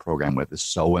started off the program with, is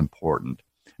so important.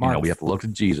 Mark, you know, we have to look to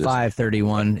Jesus.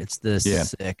 531, it's the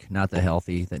sick, not the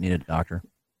healthy, that need a doctor.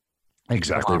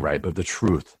 Exactly right. But the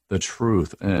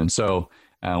truth. And so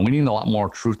we need a lot more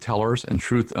truth tellers and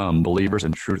truth believers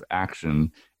and truth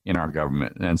action in our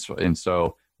government. And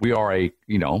so we are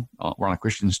we're on a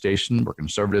Christian station. We're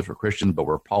conservatives, we're Christians, but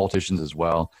we're politicians as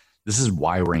well. This is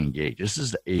why we're engaged. This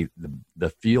is the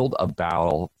field of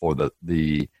battle for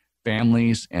the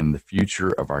families and the future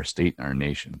of our state and our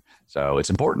nation. So it's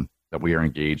important that we are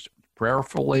engaged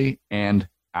prayerfully and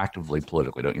actively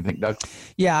politically. Don't you think, Doug?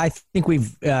 Yeah, I think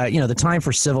we've, the time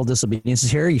for civil disobedience is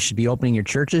here. You should be opening your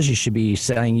churches. You should be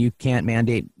saying you can't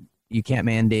mandate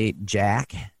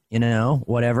jack,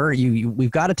 whatever.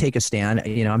 We've got to take a stand.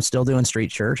 I'm still doing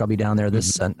street church. I'll be down there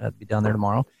I'll be down there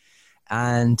tomorrow.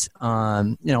 And,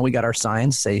 we got our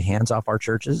signs say hands off our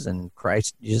churches and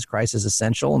Jesus Christ is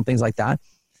essential and things like that.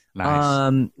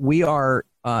 Nice. We are,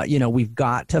 we've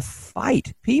got to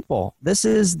fight people. This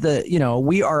is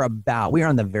we are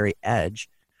on the very edge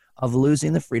of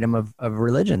losing the freedom of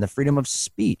religion, the freedom of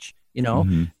speech.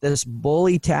 This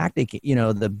bully tactic, the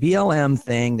BLM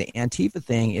thing, the Antifa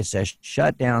thing is to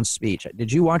shut down speech.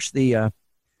 Did you watch the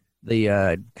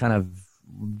kind of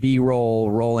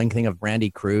B-roll rolling thing of Brandy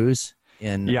Cruz?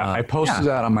 I posted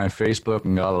that on my Facebook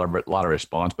and got a lot of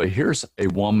response. But here's a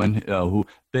woman who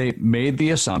they made the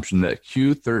assumption that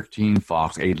Q13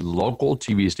 Fox, a local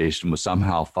TV station, was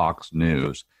somehow Fox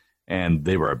News, and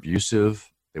they were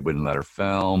abusive. They wouldn't let her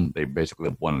film. They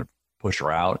basically wanted to push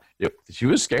her out. She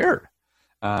was scared.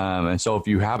 And so if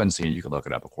you haven't seen it, you can look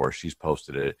it up. Of course, she's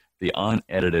posted it, the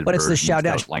unedited. But it's the shout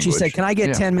out. She said, "Can I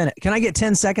get 10 minutes? Can I get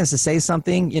 10 seconds to say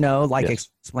something?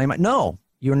 Explain my." No,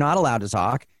 you're not allowed to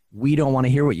talk. We don't want to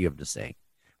hear what you have to say,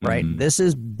 right? Mm-hmm. This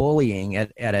is bullying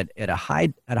at a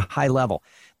high level.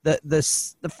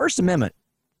 The First Amendment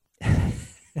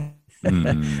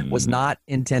was not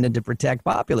intended to protect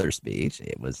popular speech.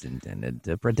 It was intended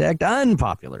to protect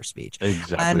unpopular speech.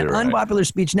 Exactly. And right. Unpopular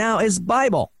speech now is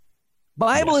Bible.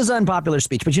 Bible is unpopular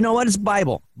speech, but you know what? It's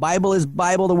Bible. Bible is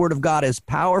Bible. The Word of God is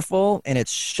powerful, and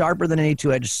it's sharper than any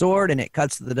two-edged sword, and it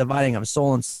cuts to the dividing of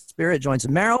soul and spirit, joints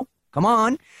and marrow. Come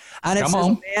on. And it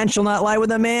says, man shall not lie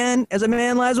with a man as a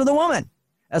man lies with a woman.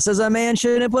 It says a man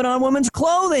shouldn't put on woman's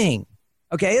clothing.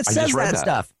 Okay, it says that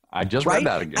stuff. I just right? read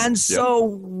that again. And so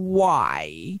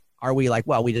why are we like,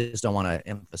 well, we just don't want to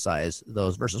emphasize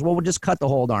those verses? Well, we'll just cut the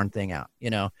whole darn thing out.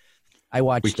 I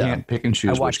watched. We can't pick and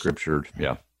choose what scripture.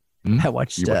 Yeah. I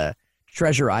watched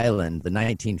Treasure Island, the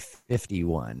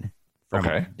 1951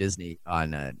 from Disney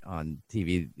on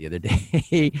TV the other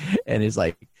day, and it's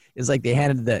like they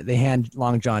hand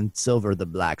Long John Silver the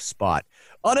black spot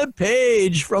on a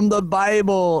page from the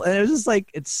Bible, and it was just like,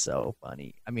 it's so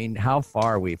funny. I mean, how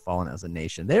far we've fallen as a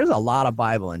nation. There's a lot of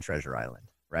Bible in Treasure Island,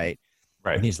 right?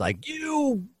 Right. And he's like,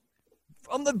 you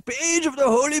from the page of the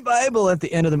Holy Bible. At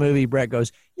the end of the movie, Brett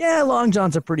goes, yeah, Long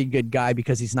John's a pretty good guy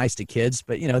because he's nice to kids,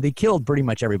 but they killed pretty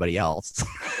much everybody else.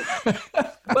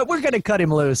 But we're going to cut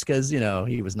him loose because,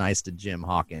 he was nice to Jim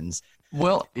Hawkins.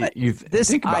 Well, you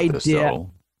think about idea, this,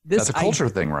 though. That's a culture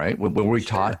thing, right? When we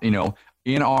taught,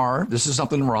 this is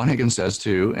something Ron Higgins says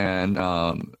too, and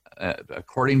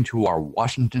according to our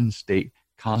Washington State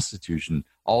Constitution,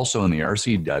 also in the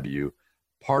RCW,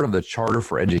 part of the Charter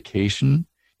for Education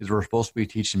is we're supposed to be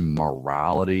teaching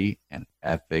morality and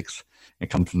ethics. It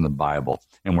comes from the Bible,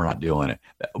 and we're not doing it.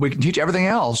 We can teach everything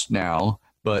else now,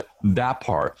 but that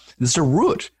part, this is a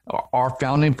root. Our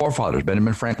founding forefathers,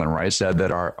 Benjamin Franklin, right, said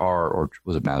that or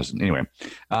was it Madison? Anyway,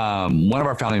 one of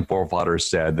our founding forefathers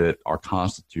said that our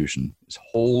Constitution is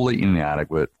wholly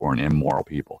inadequate for an immoral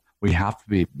people. We have to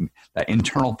be, that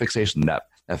internal fixation, that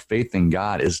faith in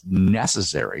God is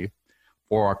necessary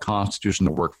for our Constitution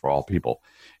to work for all people.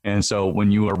 And so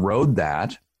when you erode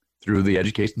that through the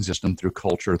education system, through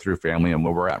culture, through family, and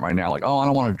where we're at right now, like, I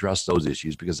don't want to address those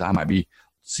issues because I might be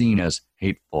seen as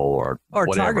hateful or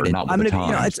whatever, targeted. not with the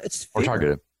times. It's or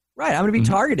targeted. Right, I'm going to be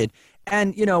targeted.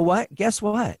 And you know what? Guess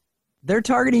what? They're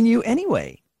targeting you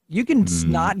anyway. You can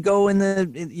not go you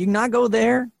can not go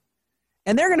there,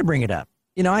 and they're going to bring it up.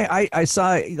 I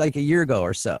saw like a year ago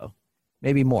or so,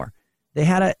 maybe more. They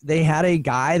had a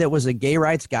guy that was a gay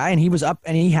rights guy, and he was up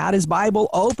and he had his Bible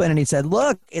open, and he said,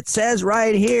 look, it says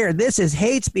right here, this is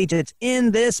hate speech. It's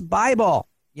in this Bible.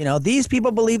 These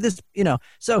people believe this,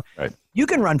 so right. You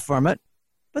can run from it,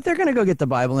 but they're going to go get the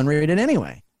Bible and read it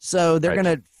anyway. So they're going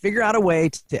to figure out a way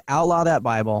to outlaw that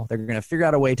Bible. They're going to figure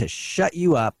out a way to shut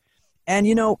you up. And,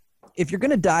 if you're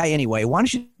going to die anyway, why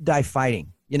don't you die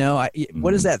fighting?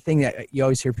 What is that thing that you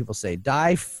always hear people say?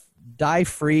 Die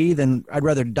free, I'd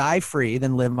rather die free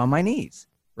than live on my knees,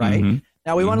 right? Mm-hmm.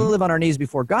 Now, we want to live on our knees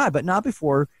before God, but not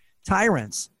before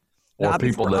tyrants. Or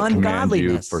people that command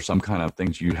you for some kind of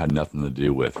things you had nothing to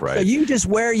do with, right? So you just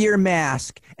wear your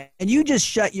mask, and you just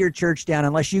shut your church down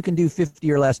unless you can do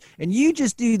 50 or less, and you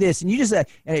just do this, and you just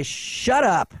shut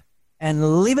up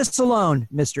and leave us alone,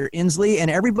 Mr. Inslee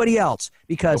and everybody else,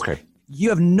 because you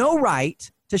have no right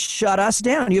to shut us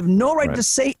down. You have no right to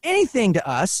say anything to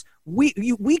us.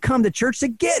 We come to church to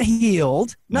get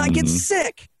healed, not get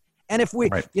sick. And if we,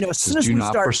 as soon as we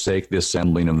start, forsake the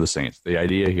assembling of the saints. The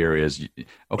idea here is,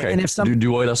 and if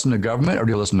do I listen to government or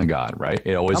do I listen to God? Right?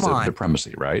 It always is the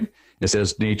supremacy, right? It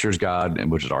says nature's God,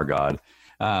 and which is our God.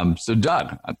 So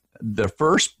Doug, the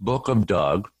first book of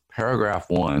Doug, paragraph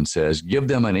 1 says, "Give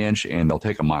them an inch and they'll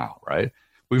take a mile." Right?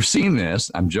 We've seen this.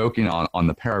 I'm joking on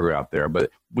the paragraph there,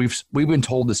 but we've been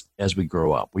told this as we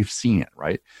grow up. We've seen it,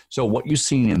 right? So what you've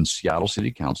seen in Seattle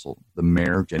City Council, the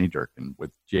mayor Jenny Durkin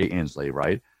with Jay Inslee,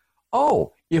 right?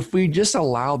 Oh, if we just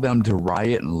allow them to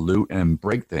riot and loot and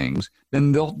break things,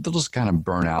 then they'll just kind of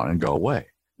burn out and go away.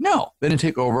 No, then they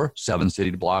take over 7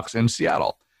 city blocks in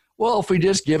Seattle. Well, if we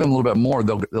just give them a little bit more,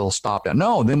 they'll stop that.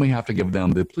 No, then we have to give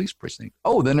them the police precinct.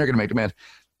 Oh, then they're going to make demands.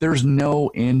 There's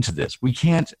no end to this. We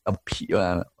can't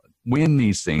win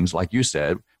these things, like you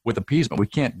said, with appeasement. We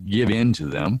can't give in to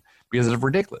them because it's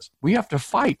ridiculous. We have to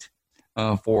fight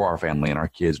for our family and our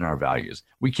kids and our values.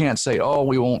 We can't say,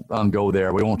 we won't go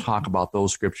there. We won't talk about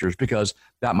those scriptures because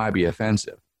that might be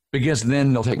offensive. Because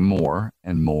then they'll take more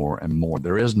and more and more.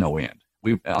 There is no end.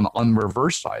 On the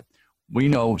reverse side, we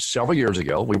know several years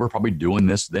ago, we were probably doing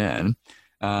this then.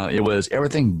 It was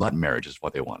everything but marriage is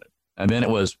what they wanted. And then it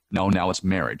was, no, now it's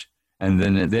marriage. And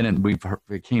then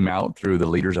it came out through the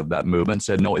leaders of that movement,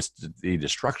 said, no, it's the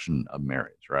destruction of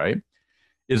marriage, right?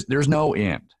 There's no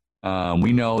end.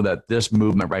 We know that this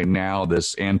movement right now,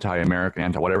 this anti-American,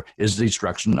 anti-whatever, is the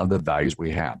destruction of the values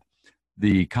we have.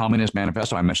 The Communist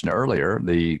Manifesto I mentioned earlier,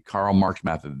 the Karl Marx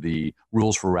method, the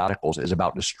rules for radicals, is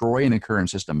about destroying the current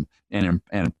system and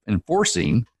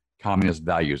enforcing communist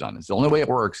values on us. The only way it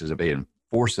works is if they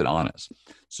enforce it on us.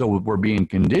 So we're being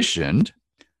conditioned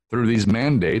through these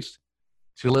mandates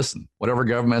to listen. Whatever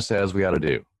government says we got to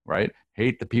do, right?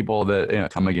 Hate the people that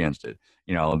come against it.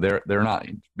 They're not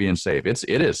being safe.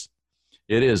 It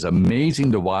is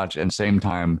amazing to watch, and at the same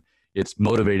time, it's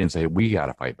motivating to say, we got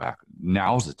to fight back.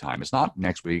 Now's the time. It's not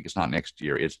next week. It's not next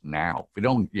year. It's now. If we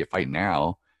don't fight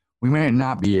now, we may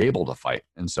not be able to fight.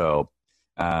 And so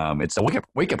it's a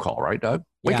wake up call, right, Doug?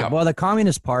 Wake up. Well, the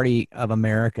Communist Party of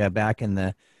America back in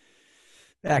the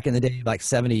day, like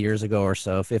 70 years ago or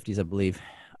so, 50s, I believe,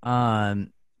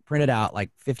 printed out like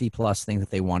 50 plus things that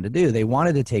they wanted to do. They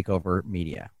wanted to take over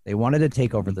media. They wanted to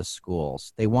take over the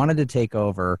schools. They wanted to take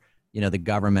over, the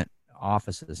government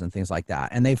offices and things like that.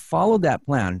 And they followed that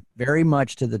plan very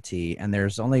much to the T. And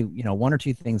there's only, one or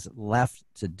two things left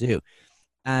to do.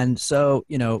 And so,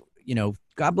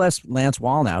 God bless Lance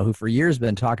Wallnau, who for years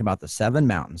been talking about the 7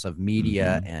 mountains of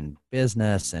media and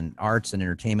business and arts and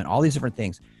entertainment, all these different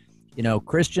things.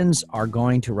 Christians are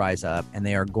going to rise up and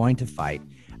they are going to fight.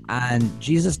 And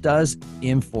Jesus does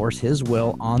enforce his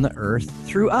will on the earth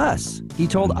through us. He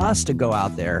told us to go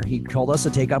out there. He told us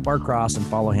to take up our cross and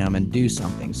follow him and do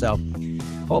something. So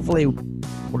hopefully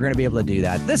we're going to be able to do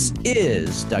that. This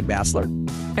is Doug Basler.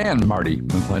 And Marty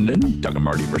McClendon, Doug and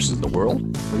Marty versus the World.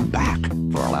 We'll be back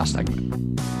for our last segment.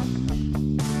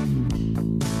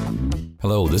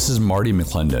 Hello, this is Marty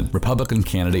McClendon, Republican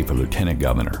candidate for Lieutenant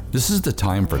Governor. This is the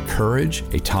time for courage,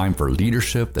 a time for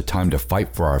leadership, the time to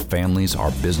fight for our families, our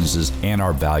businesses, and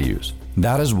our values.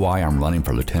 That is why I'm running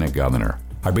for Lieutenant Governor.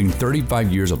 I bring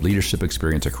 35 years of leadership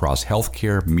experience across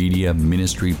healthcare, media,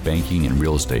 ministry, banking, and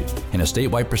real estate. In a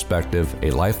statewide perspective,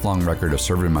 a lifelong record of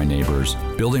serving my neighbors,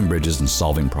 building bridges, and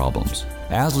solving problems.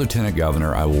 As Lieutenant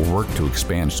Governor, I will work to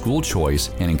expand school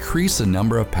choice and increase the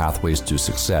number of pathways to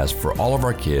success for all of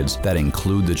our kids that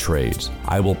include the trades.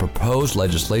 I will propose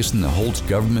legislation that holds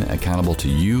government accountable to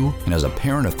you, and as a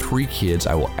parent of 3 kids,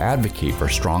 I will advocate for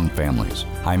strong families.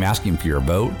 I'm asking for your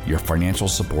vote, your financial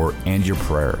support, and your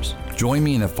prayers. Join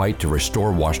me in the fight to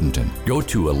restore Washington. Go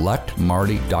to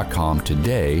electmarty.com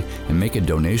today and make a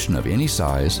donation of any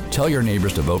size. Tell your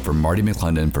neighbors to vote for Marty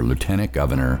McClendon for Lieutenant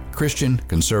Governor, Christian,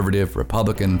 conservative,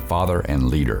 Republican, father, and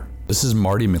leader. This is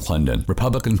Marty McClendon,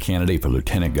 Republican candidate for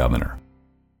Lieutenant Governor.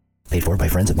 Paid for by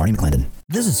friends of Marty McClendon.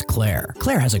 This is Claire.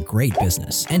 Claire has a great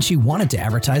business, and she wanted to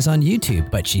advertise on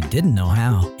YouTube, but she didn't know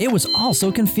how. It was all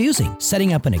so confusing.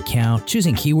 Setting up an account,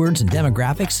 choosing keywords and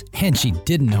demographics, and she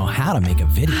didn't know how to make a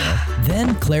video.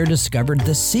 Then Claire discovered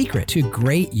the secret to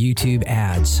great YouTube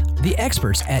ads. The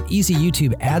experts at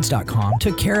EasyYouTubeAds.com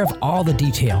took care of all the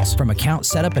details, from account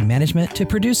setup and management to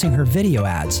producing her video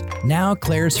ads. Now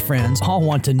Claire's friends all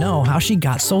want to know how she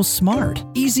got so smart.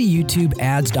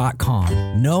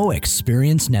 EasyYouTubeAds.com. No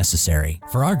experience necessary.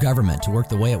 For our government to work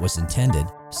the way it was intended,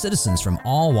 citizens from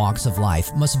all walks of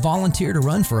life must volunteer to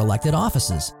run for elected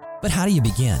offices. But how do you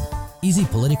begin?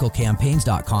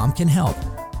 EasyPoliticalCampaigns.com can help.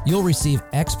 You'll receive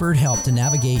expert help to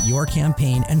navigate your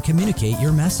campaign and communicate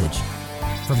your message.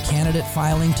 From candidate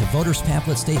filing to voters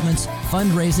pamphlet statements,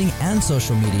 fundraising, and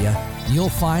social media, you'll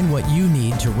find what you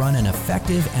need to run an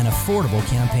effective and affordable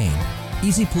campaign.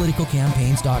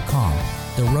 EasyPoliticalCampaigns.com.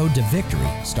 The road to victory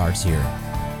starts here.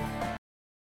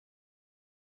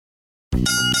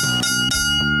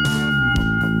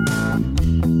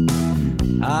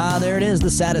 There it is, the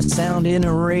saddest sound in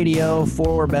radio,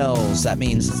 4 bells. That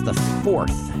means it's the 4th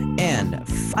and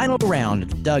final round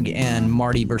of Doug and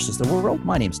Marty versus the World.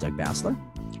 My name's Doug Basler.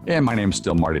 And my name's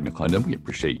still Marty McClendon. We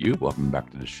appreciate you. Welcome back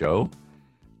to the show.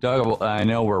 Doug, I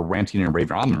know we're ranting and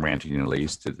raving. I'm ranting at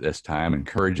least at this time,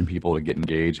 encouraging people to get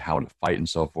engaged, how to fight and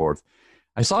so forth.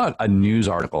 I saw a news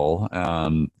article.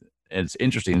 It's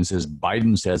interesting. It says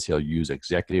Biden says he'll use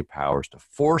executive powers to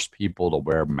force people to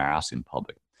wear masks in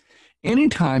public.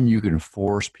 Anytime you can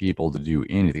force people to do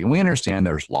anything, we understand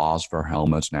there's laws for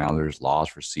helmets now, there's laws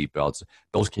for seatbelts.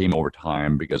 Those came over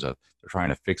time because they're trying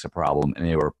to fix a problem, and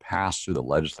they were passed through the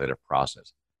legislative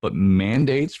process. But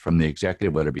mandates from the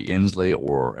executive, whether it be Inslee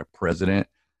or a president,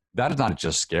 that is not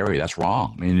just scary, that's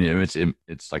wrong. I mean,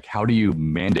 it's like, how do you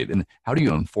mandate and how do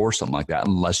you enforce something like that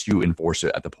unless you enforce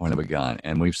it at the point of a gun?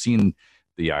 And we've seen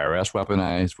the IRS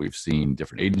weaponized. We've seen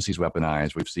different agencies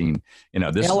weaponized. We've seen,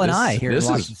 this L&I here in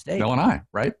Washington State. L&I,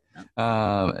 right?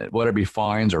 Whether it be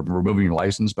fines or removing your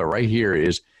license, but right here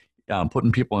is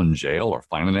putting people in jail or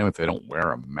fining them if they don't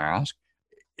wear a mask.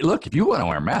 Look, if you want to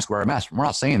wear a mask, wear a mask. We're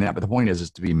not saying that, but the point is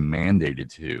to be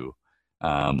mandated to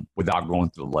without going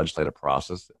through the legislative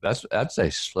process. That's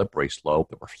a slippery slope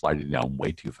that we're sliding down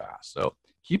way too fast. So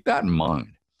keep that in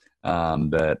mind,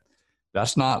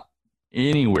 that's not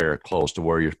anywhere close to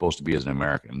where you're supposed to be as an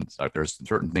American. It's like there's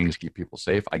certain things to keep people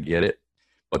safe. I get it,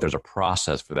 but there's a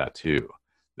process for that too.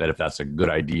 That if that's a good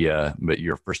idea, but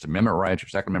your First Amendment rights, your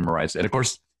Second Amendment rights, and of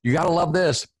course, you got to love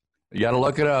this. You got to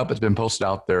look it up. It's been posted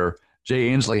out there. Jay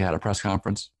Inslee had a press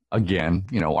conference again.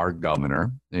 Our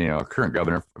governor, our current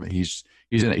governor, he's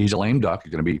He's a lame duck.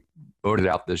 He's going to be voted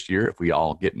out this year if we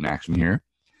all get in action here.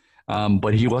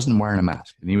 But he wasn't wearing a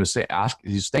mask, and he was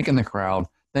he's thanking the crowd,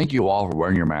 "Thank you all for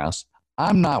wearing your masks.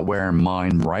 I'm not wearing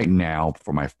mine right now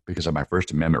because of my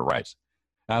First Amendment rights."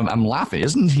 I'm laughing.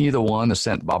 Isn't he the one that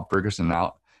sent Bob Ferguson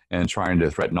out and trying to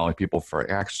threaten all the people for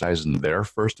exercising their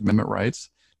First Amendment rights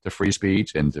to free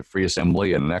speech and to free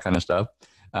assembly and that kind of stuff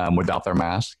without their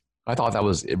mask? I thought that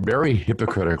was very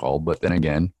hypocritical. But then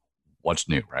again, what's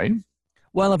new, right?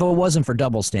 Well, if it wasn't for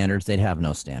double standards, they'd have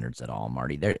no standards at all,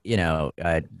 Marty.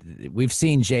 We've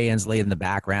seen Jay Inslee in the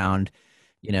background,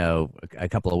 a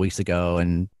couple of weeks ago,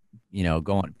 and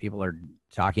people are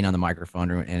talking on the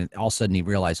microphone, and all of a sudden he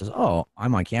realizes, oh,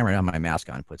 I'm on camera, I have my mask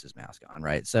on, puts his mask on,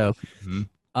 right? So,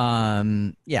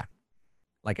 yeah,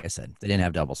 like I said, they didn't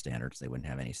have double standards. They wouldn't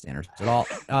have any standards at all.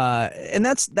 And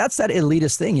that's that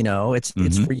elitist thing,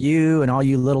 it's for you and all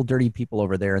you little dirty people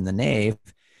over there in the nave.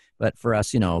 But for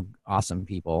us, awesome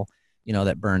people,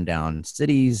 that burn down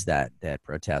cities, that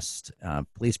protest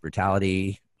police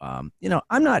brutality. I'm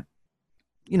not,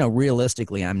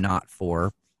 realistically, I'm not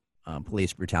for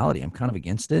police brutality. I'm kind of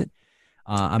against it.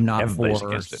 I'm not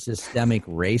for systemic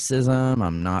racism.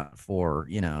 I'm not for,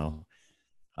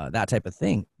 that type of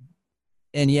thing.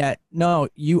 And yet, no,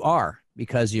 you are,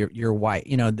 because you're white.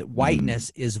 The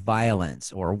whiteness is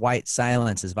violence, or white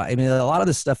silence is violence. I mean, a lot of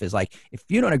this stuff is like, if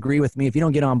you don't agree with me, if you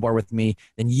don't get on board with me,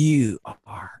 then you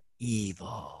are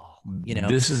evil.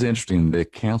 This is interesting. The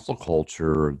cancel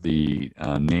culture, the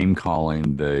name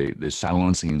calling, the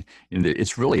silencing,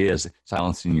 it really is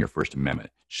silencing your First Amendment,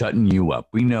 shutting you up.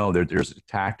 We know that there's a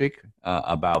tactic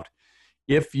about,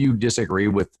 if you disagree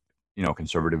with,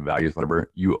 conservative values,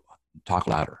 whatever, you talk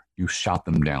louder. You shut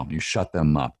them down. You shut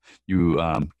them up. You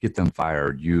get them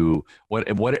fired.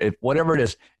 Whatever it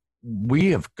is. We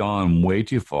have gone way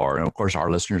too far, and of course, our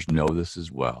listeners know this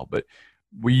as well. But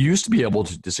we used to be able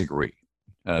to disagree,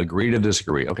 agree to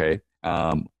disagree. Okay,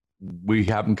 we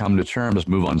haven't come to terms. Let's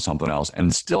move on to something else,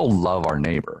 and still love our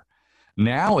neighbor.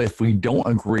 Now, if we don't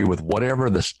agree with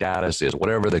whatever the status is,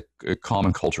 whatever the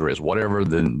common culture is, whatever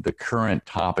the current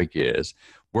topic is,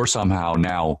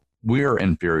 we're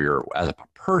inferior as a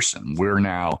person. We're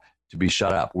now to be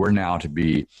shut up. We're now to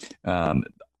be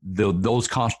those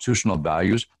constitutional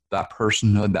values, that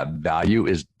personhood, that value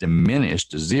is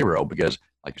diminished to zero, because,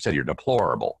 like you said, you're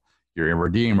deplorable, you're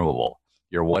irredeemable,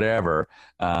 you're whatever.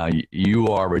 You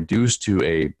are reduced to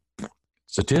a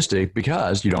statistic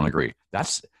because you don't agree.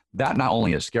 That not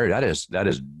only is scary, that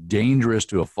is dangerous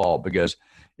to a fault, because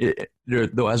as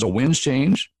the winds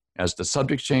change, as the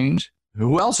subjects change,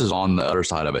 who else is on the other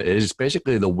side of it? It's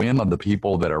basically the whim of the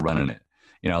people that are running it.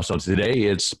 So today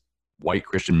it's white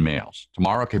Christian males.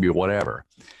 Tomorrow it could be whatever.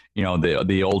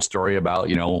 The old story about,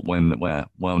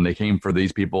 when they came for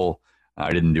these people,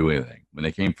 I didn't do anything. When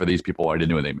they came for these people, I didn't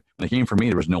do anything. When they came for me,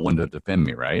 there was no one to defend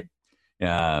me, right?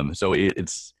 So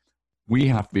we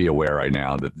have to be aware right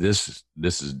now that this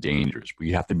is dangerous.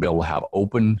 We have to be able to have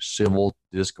open civil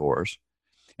discourse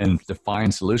and to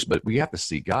find solutions, but we have to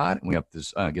see God, and we have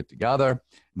to get together.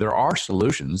 There are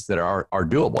solutions that are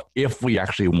doable if we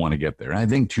actually want to get there. And I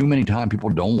think too many times people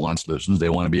don't want solutions. They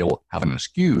want to be able to have an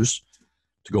excuse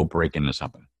to go break into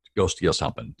something, to go steal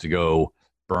something, to go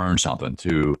burn something,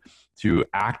 to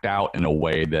act out in a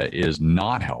way that is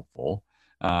not helpful,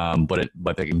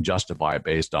 but they can justify it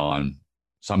based on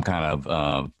some kind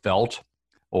of felt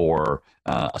or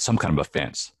some kind of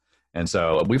offense. And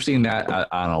so we've seen that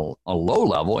on a low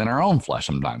level in our own flesh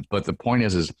sometimes. But the point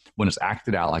is when it's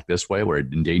acted out like this way, where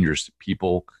it endangers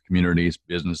people, communities,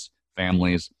 business,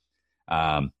 families,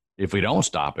 if we don't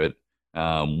stop it,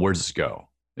 where does this go?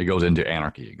 It goes into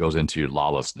anarchy. It goes into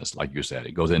lawlessness, like you said.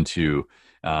 It goes into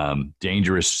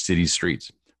dangerous city streets.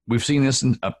 We've seen this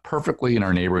perfectly in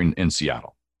our neighboring in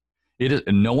Seattle.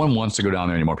 No one wants to go down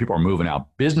there anymore. People are moving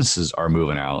out. Businesses are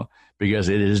moving out because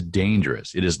it is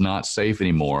dangerous. It is not safe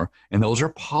anymore. And those are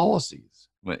policies.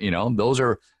 Those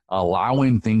are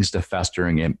allowing things to fester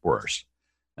and get worse.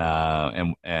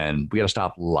 And we got to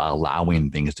stop allowing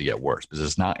things to get worse, because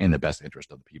it's not in the best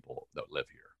interest of the people that live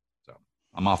here. So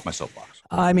I'm off my soapbox.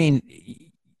 I mean,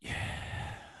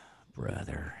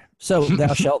 brother. So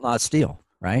thou shalt not steal,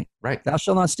 right? Right. Thou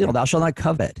shalt not steal. Thou shalt not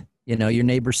covet, your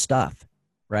neighbor's stuff.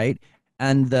 Right.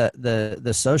 And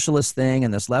the socialist thing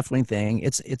and this left-wing thing,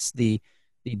 it's the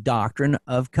doctrine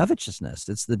of covetousness.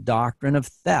 It's the doctrine of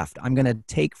theft. I'm going to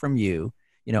take from you.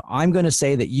 I'm going to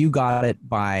say that you got it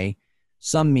by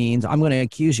some means. I'm going to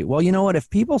accuse you. Well, you know what? If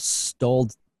people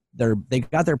they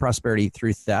got their prosperity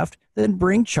through theft, then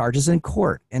bring charges in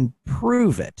court and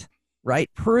prove it. Right?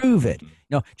 Prove it.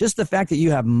 Just the fact that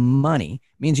you have money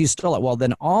means you stole it. Well,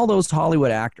 then all those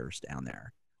Hollywood actors down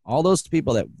there, all those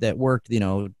people that worked,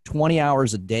 20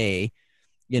 hours a day,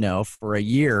 for a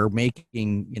year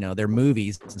making, their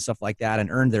movies and stuff like that and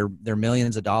earned their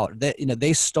millions of dollars.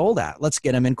 They stole that. Let's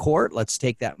get them in court. Let's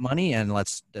take that money and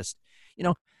let's just,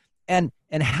 and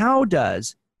how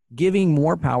does giving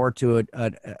more power to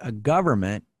a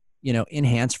government,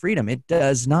 enhance freedom? It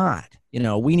does not.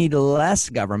 We need less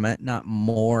government, not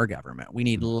more government. We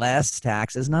need less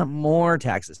taxes, not more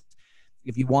taxes.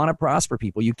 If you want to prosper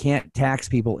people, you can't tax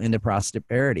people into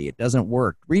prosperity. It doesn't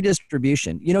work.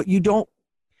 Redistribution. You don't.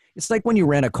 It's like when you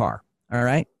rent a car. All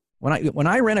right. When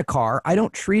I rent a car, I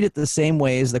don't treat it the same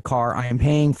way as the car I am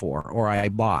paying for or I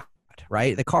bought.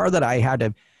 Right. The car that I had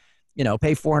to,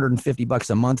 pay $450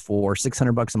 a month for,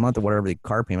 $600 a month, or whatever the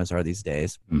car payments are these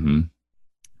days. Mm-hmm.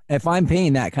 If I'm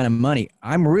paying that kind of money,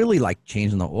 I'm really like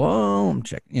changing I'm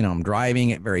checking, I'm driving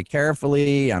it very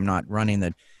carefully. I'm not running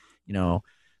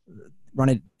run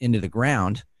it into the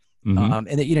ground. Mm-hmm.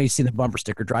 And then, you see the bumper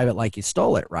sticker, drive it like you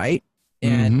stole it. Right.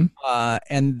 And,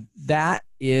 and that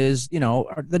is,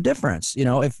 the difference,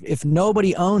 if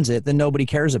nobody owns it, then nobody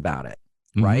cares about it.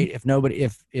 Mm-hmm. Right.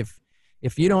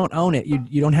 If you don't own it,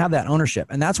 you don't have that ownership.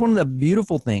 And that's one of the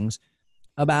beautiful things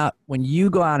about when you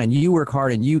go out and you work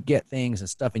hard and you get things and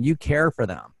stuff and you care for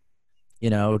them,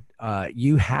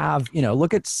 you have,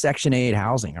 look at Section 8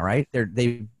 housing. All right.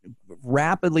 They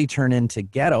rapidly turn into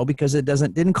ghetto because it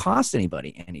didn't cost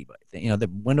anybody. The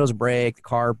windows break, the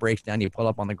car breaks down, you pull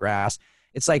up on the grass.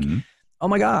 It's like, oh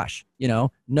my gosh,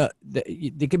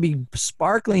 they could be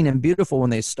sparkling and beautiful when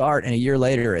they start. And a year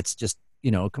later, it's just,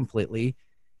 completely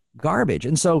garbage.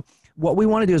 And so what we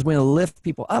want to do is we want to lift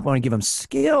people up. I want to give them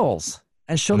skills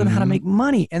and show them how to make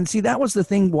money. And see, that was the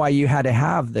thing why you had to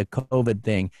have the COVID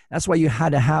thing. That's why you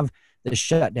had to have the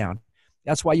shutdown.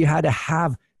 That's why you had to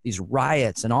have these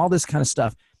riots and all this kind of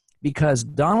stuff, because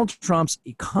Donald Trump's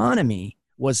economy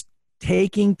was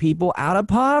taking people out of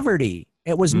poverty.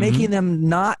 It was making them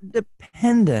not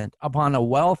dependent upon a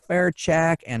welfare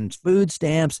check and food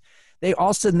stamps. All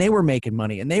of a sudden they were making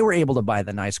money and they were able to buy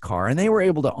the nice car and they were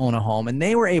able to own a home and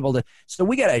they were able to. So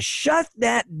we got to shut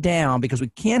that down because we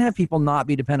can't have people not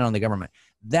be dependent on the government.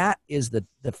 That is the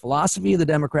philosophy of the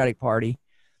Democratic Party.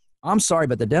 I'm sorry,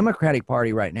 but the Democratic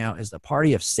Party right now is the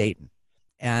party of Satan.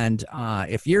 And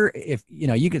if you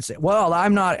could say, well,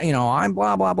 I'm not, I'm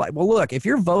blah, blah, blah. Well, look, if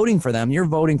you're voting for them, you're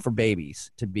voting for babies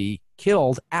to be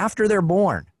killed after they're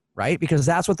born, right? Because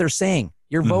that's what they're saying.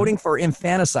 You're voting for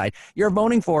infanticide. You're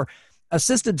voting for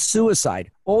assisted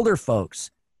suicide, older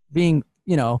folks being,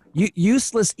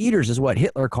 useless eaters is what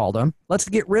Hitler called them. Let's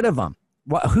get rid of them.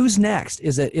 Who's next?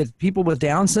 Is it people with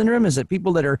Down syndrome? Is it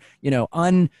people that are,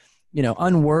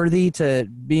 unworthy to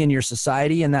be in your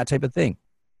society and that type of thing?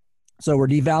 So we're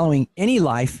devaluing any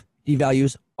life,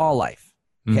 devalues all life.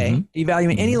 Okay.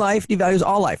 Devaluing any life, devalues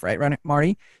all life. Right,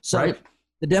 Marty? So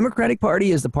the Democratic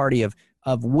Party is the party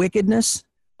of wickedness,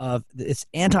 it's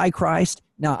antichrist.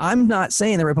 Now, I'm not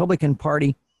saying the Republican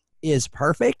Party is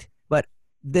perfect, but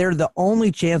they're the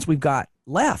only chance we've got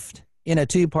left in a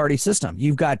two-party system.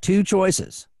 You've got two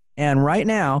choices. And right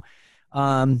now,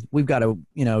 we've got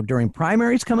during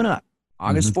primaries coming up,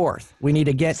 August 4th, we need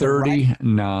to get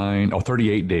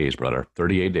 38 days, brother.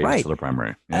 38 days to the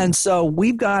primary. Yeah. And so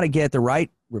we've got to get the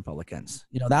right Republicans.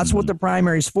 That's what the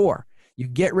primary's for. You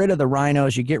get rid of the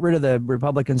rhinos, you get rid of the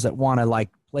Republicans that want to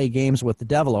play games with the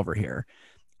devil over here.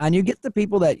 And you get the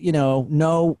people that,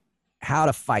 know how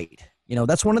to fight.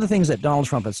 That's one of the things that Donald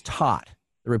Trump has taught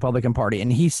the Republican Party.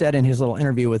 And he said in his little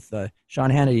interview with Sean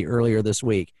Hannity earlier this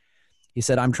week, he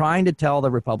said, I'm trying to tell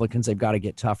the Republicans they've got to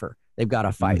get tougher. They've got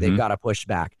to fight. They've got to push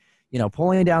back.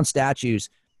 Pulling down statues,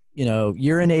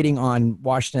 urinating on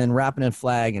Washington, wrapping a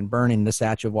flag and burning the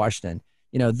statue of Washington.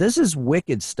 This is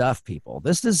wicked stuff, people.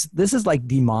 This is like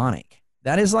demonic.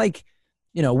 That is like,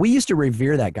 we used to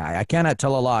revere that guy. I cannot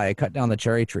tell a lie. I cut down the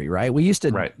cherry tree, right? We used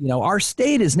to, our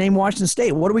state is named Washington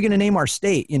State. What are we going to name our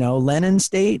state? Lenin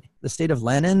State, the state of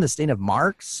Lenin, the state of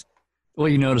Marx. Well,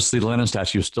 you notice the Lenin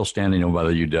statue is still standing over by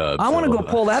the UW. I want to go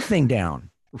pull that thing down.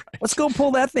 Let's go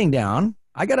pull that thing down.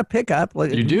 I got a pickup.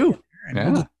 You do.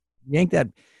 We'll yank that.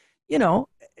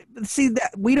 See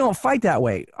that we don't fight that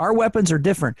way. Our weapons are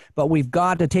different, but we've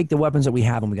got to take the weapons that we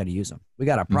have and we got to use them. We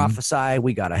got to prophesy.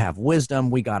 We got to have wisdom.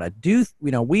 We got to do,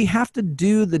 we have to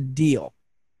do the deal.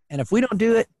 And if we don't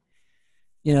do it,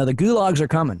 the gulags are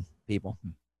coming, people.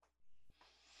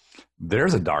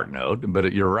 There's a dark note,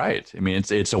 but you're right. I mean,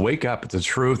 it's a wake up. It's the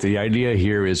truth. The idea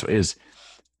here is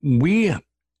we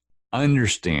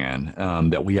understand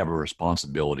that we have a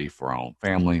responsibility for our own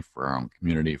family, for our own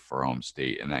community, for our own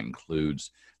state, and that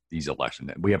includes these elections.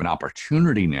 We have an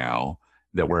opportunity now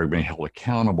that we're being held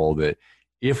accountable that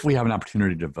if we have an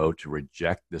opportunity to vote to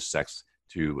reject this sex,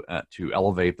 to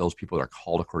elevate those people that are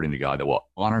called according to God, that will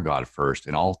honor God first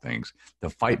in all things, to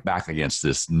fight back against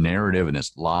this narrative and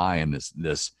this lie and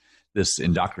this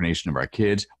indoctrination of our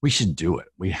kids, we should do it.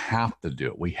 We have to do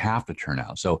it. We have to turn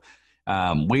out. So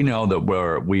we know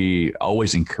that we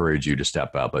always encourage you to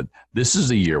step up, but this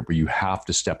is a year where you have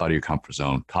to step out of your comfort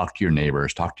zone, talk to your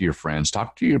neighbors, talk to your friends,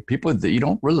 talk to your people that you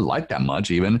don't really like that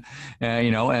much even,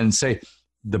 and say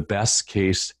the best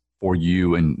case for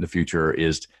you in the future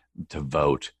is to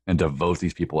vote, and to vote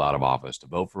these people out of office, to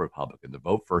vote for Republican, to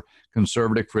vote for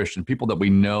conservative Christian, people that we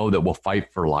know that will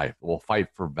fight for life, will fight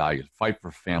for values, fight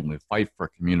for family, fight for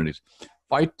communities,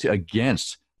 fight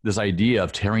against this idea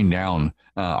of tearing down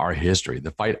our history,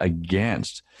 the fight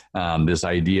against this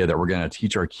idea that we're going to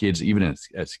teach our kids, even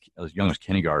as young as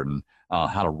kindergarten,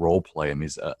 how to role play and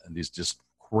these just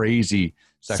crazy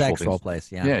sexual role plays.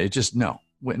 Yeah. Yeah. It's just no.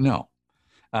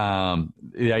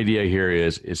 The idea here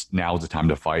is now is the time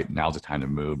to fight. Now's the time to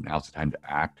move. Now's the time to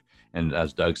act. And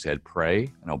as Doug said,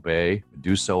 pray and obey,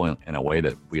 do so in a way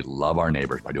that we love our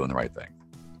neighbors by doing the right thing.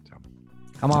 So.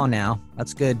 Come on now.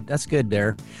 That's good. That's good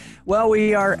there. Well,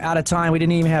 we are out of time. We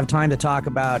didn't even have time to talk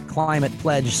about Climate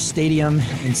Pledge Stadium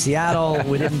in Seattle.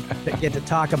 We didn't get to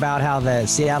talk about how the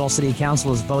Seattle City Council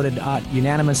has voted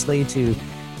unanimously to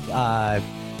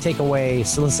take away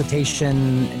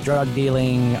solicitation, drug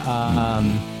dealing,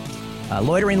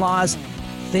 loitering laws.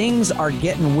 Things are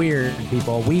getting weird,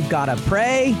 people. We've got to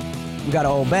pray, we've got to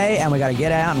obey, and we got to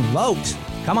get out and vote.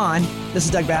 Come on. This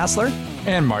is Doug Bassler.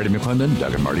 And Marty McClendon,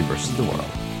 Doug and Marty versus the world.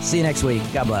 See you next week.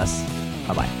 God bless.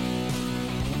 Bye-bye.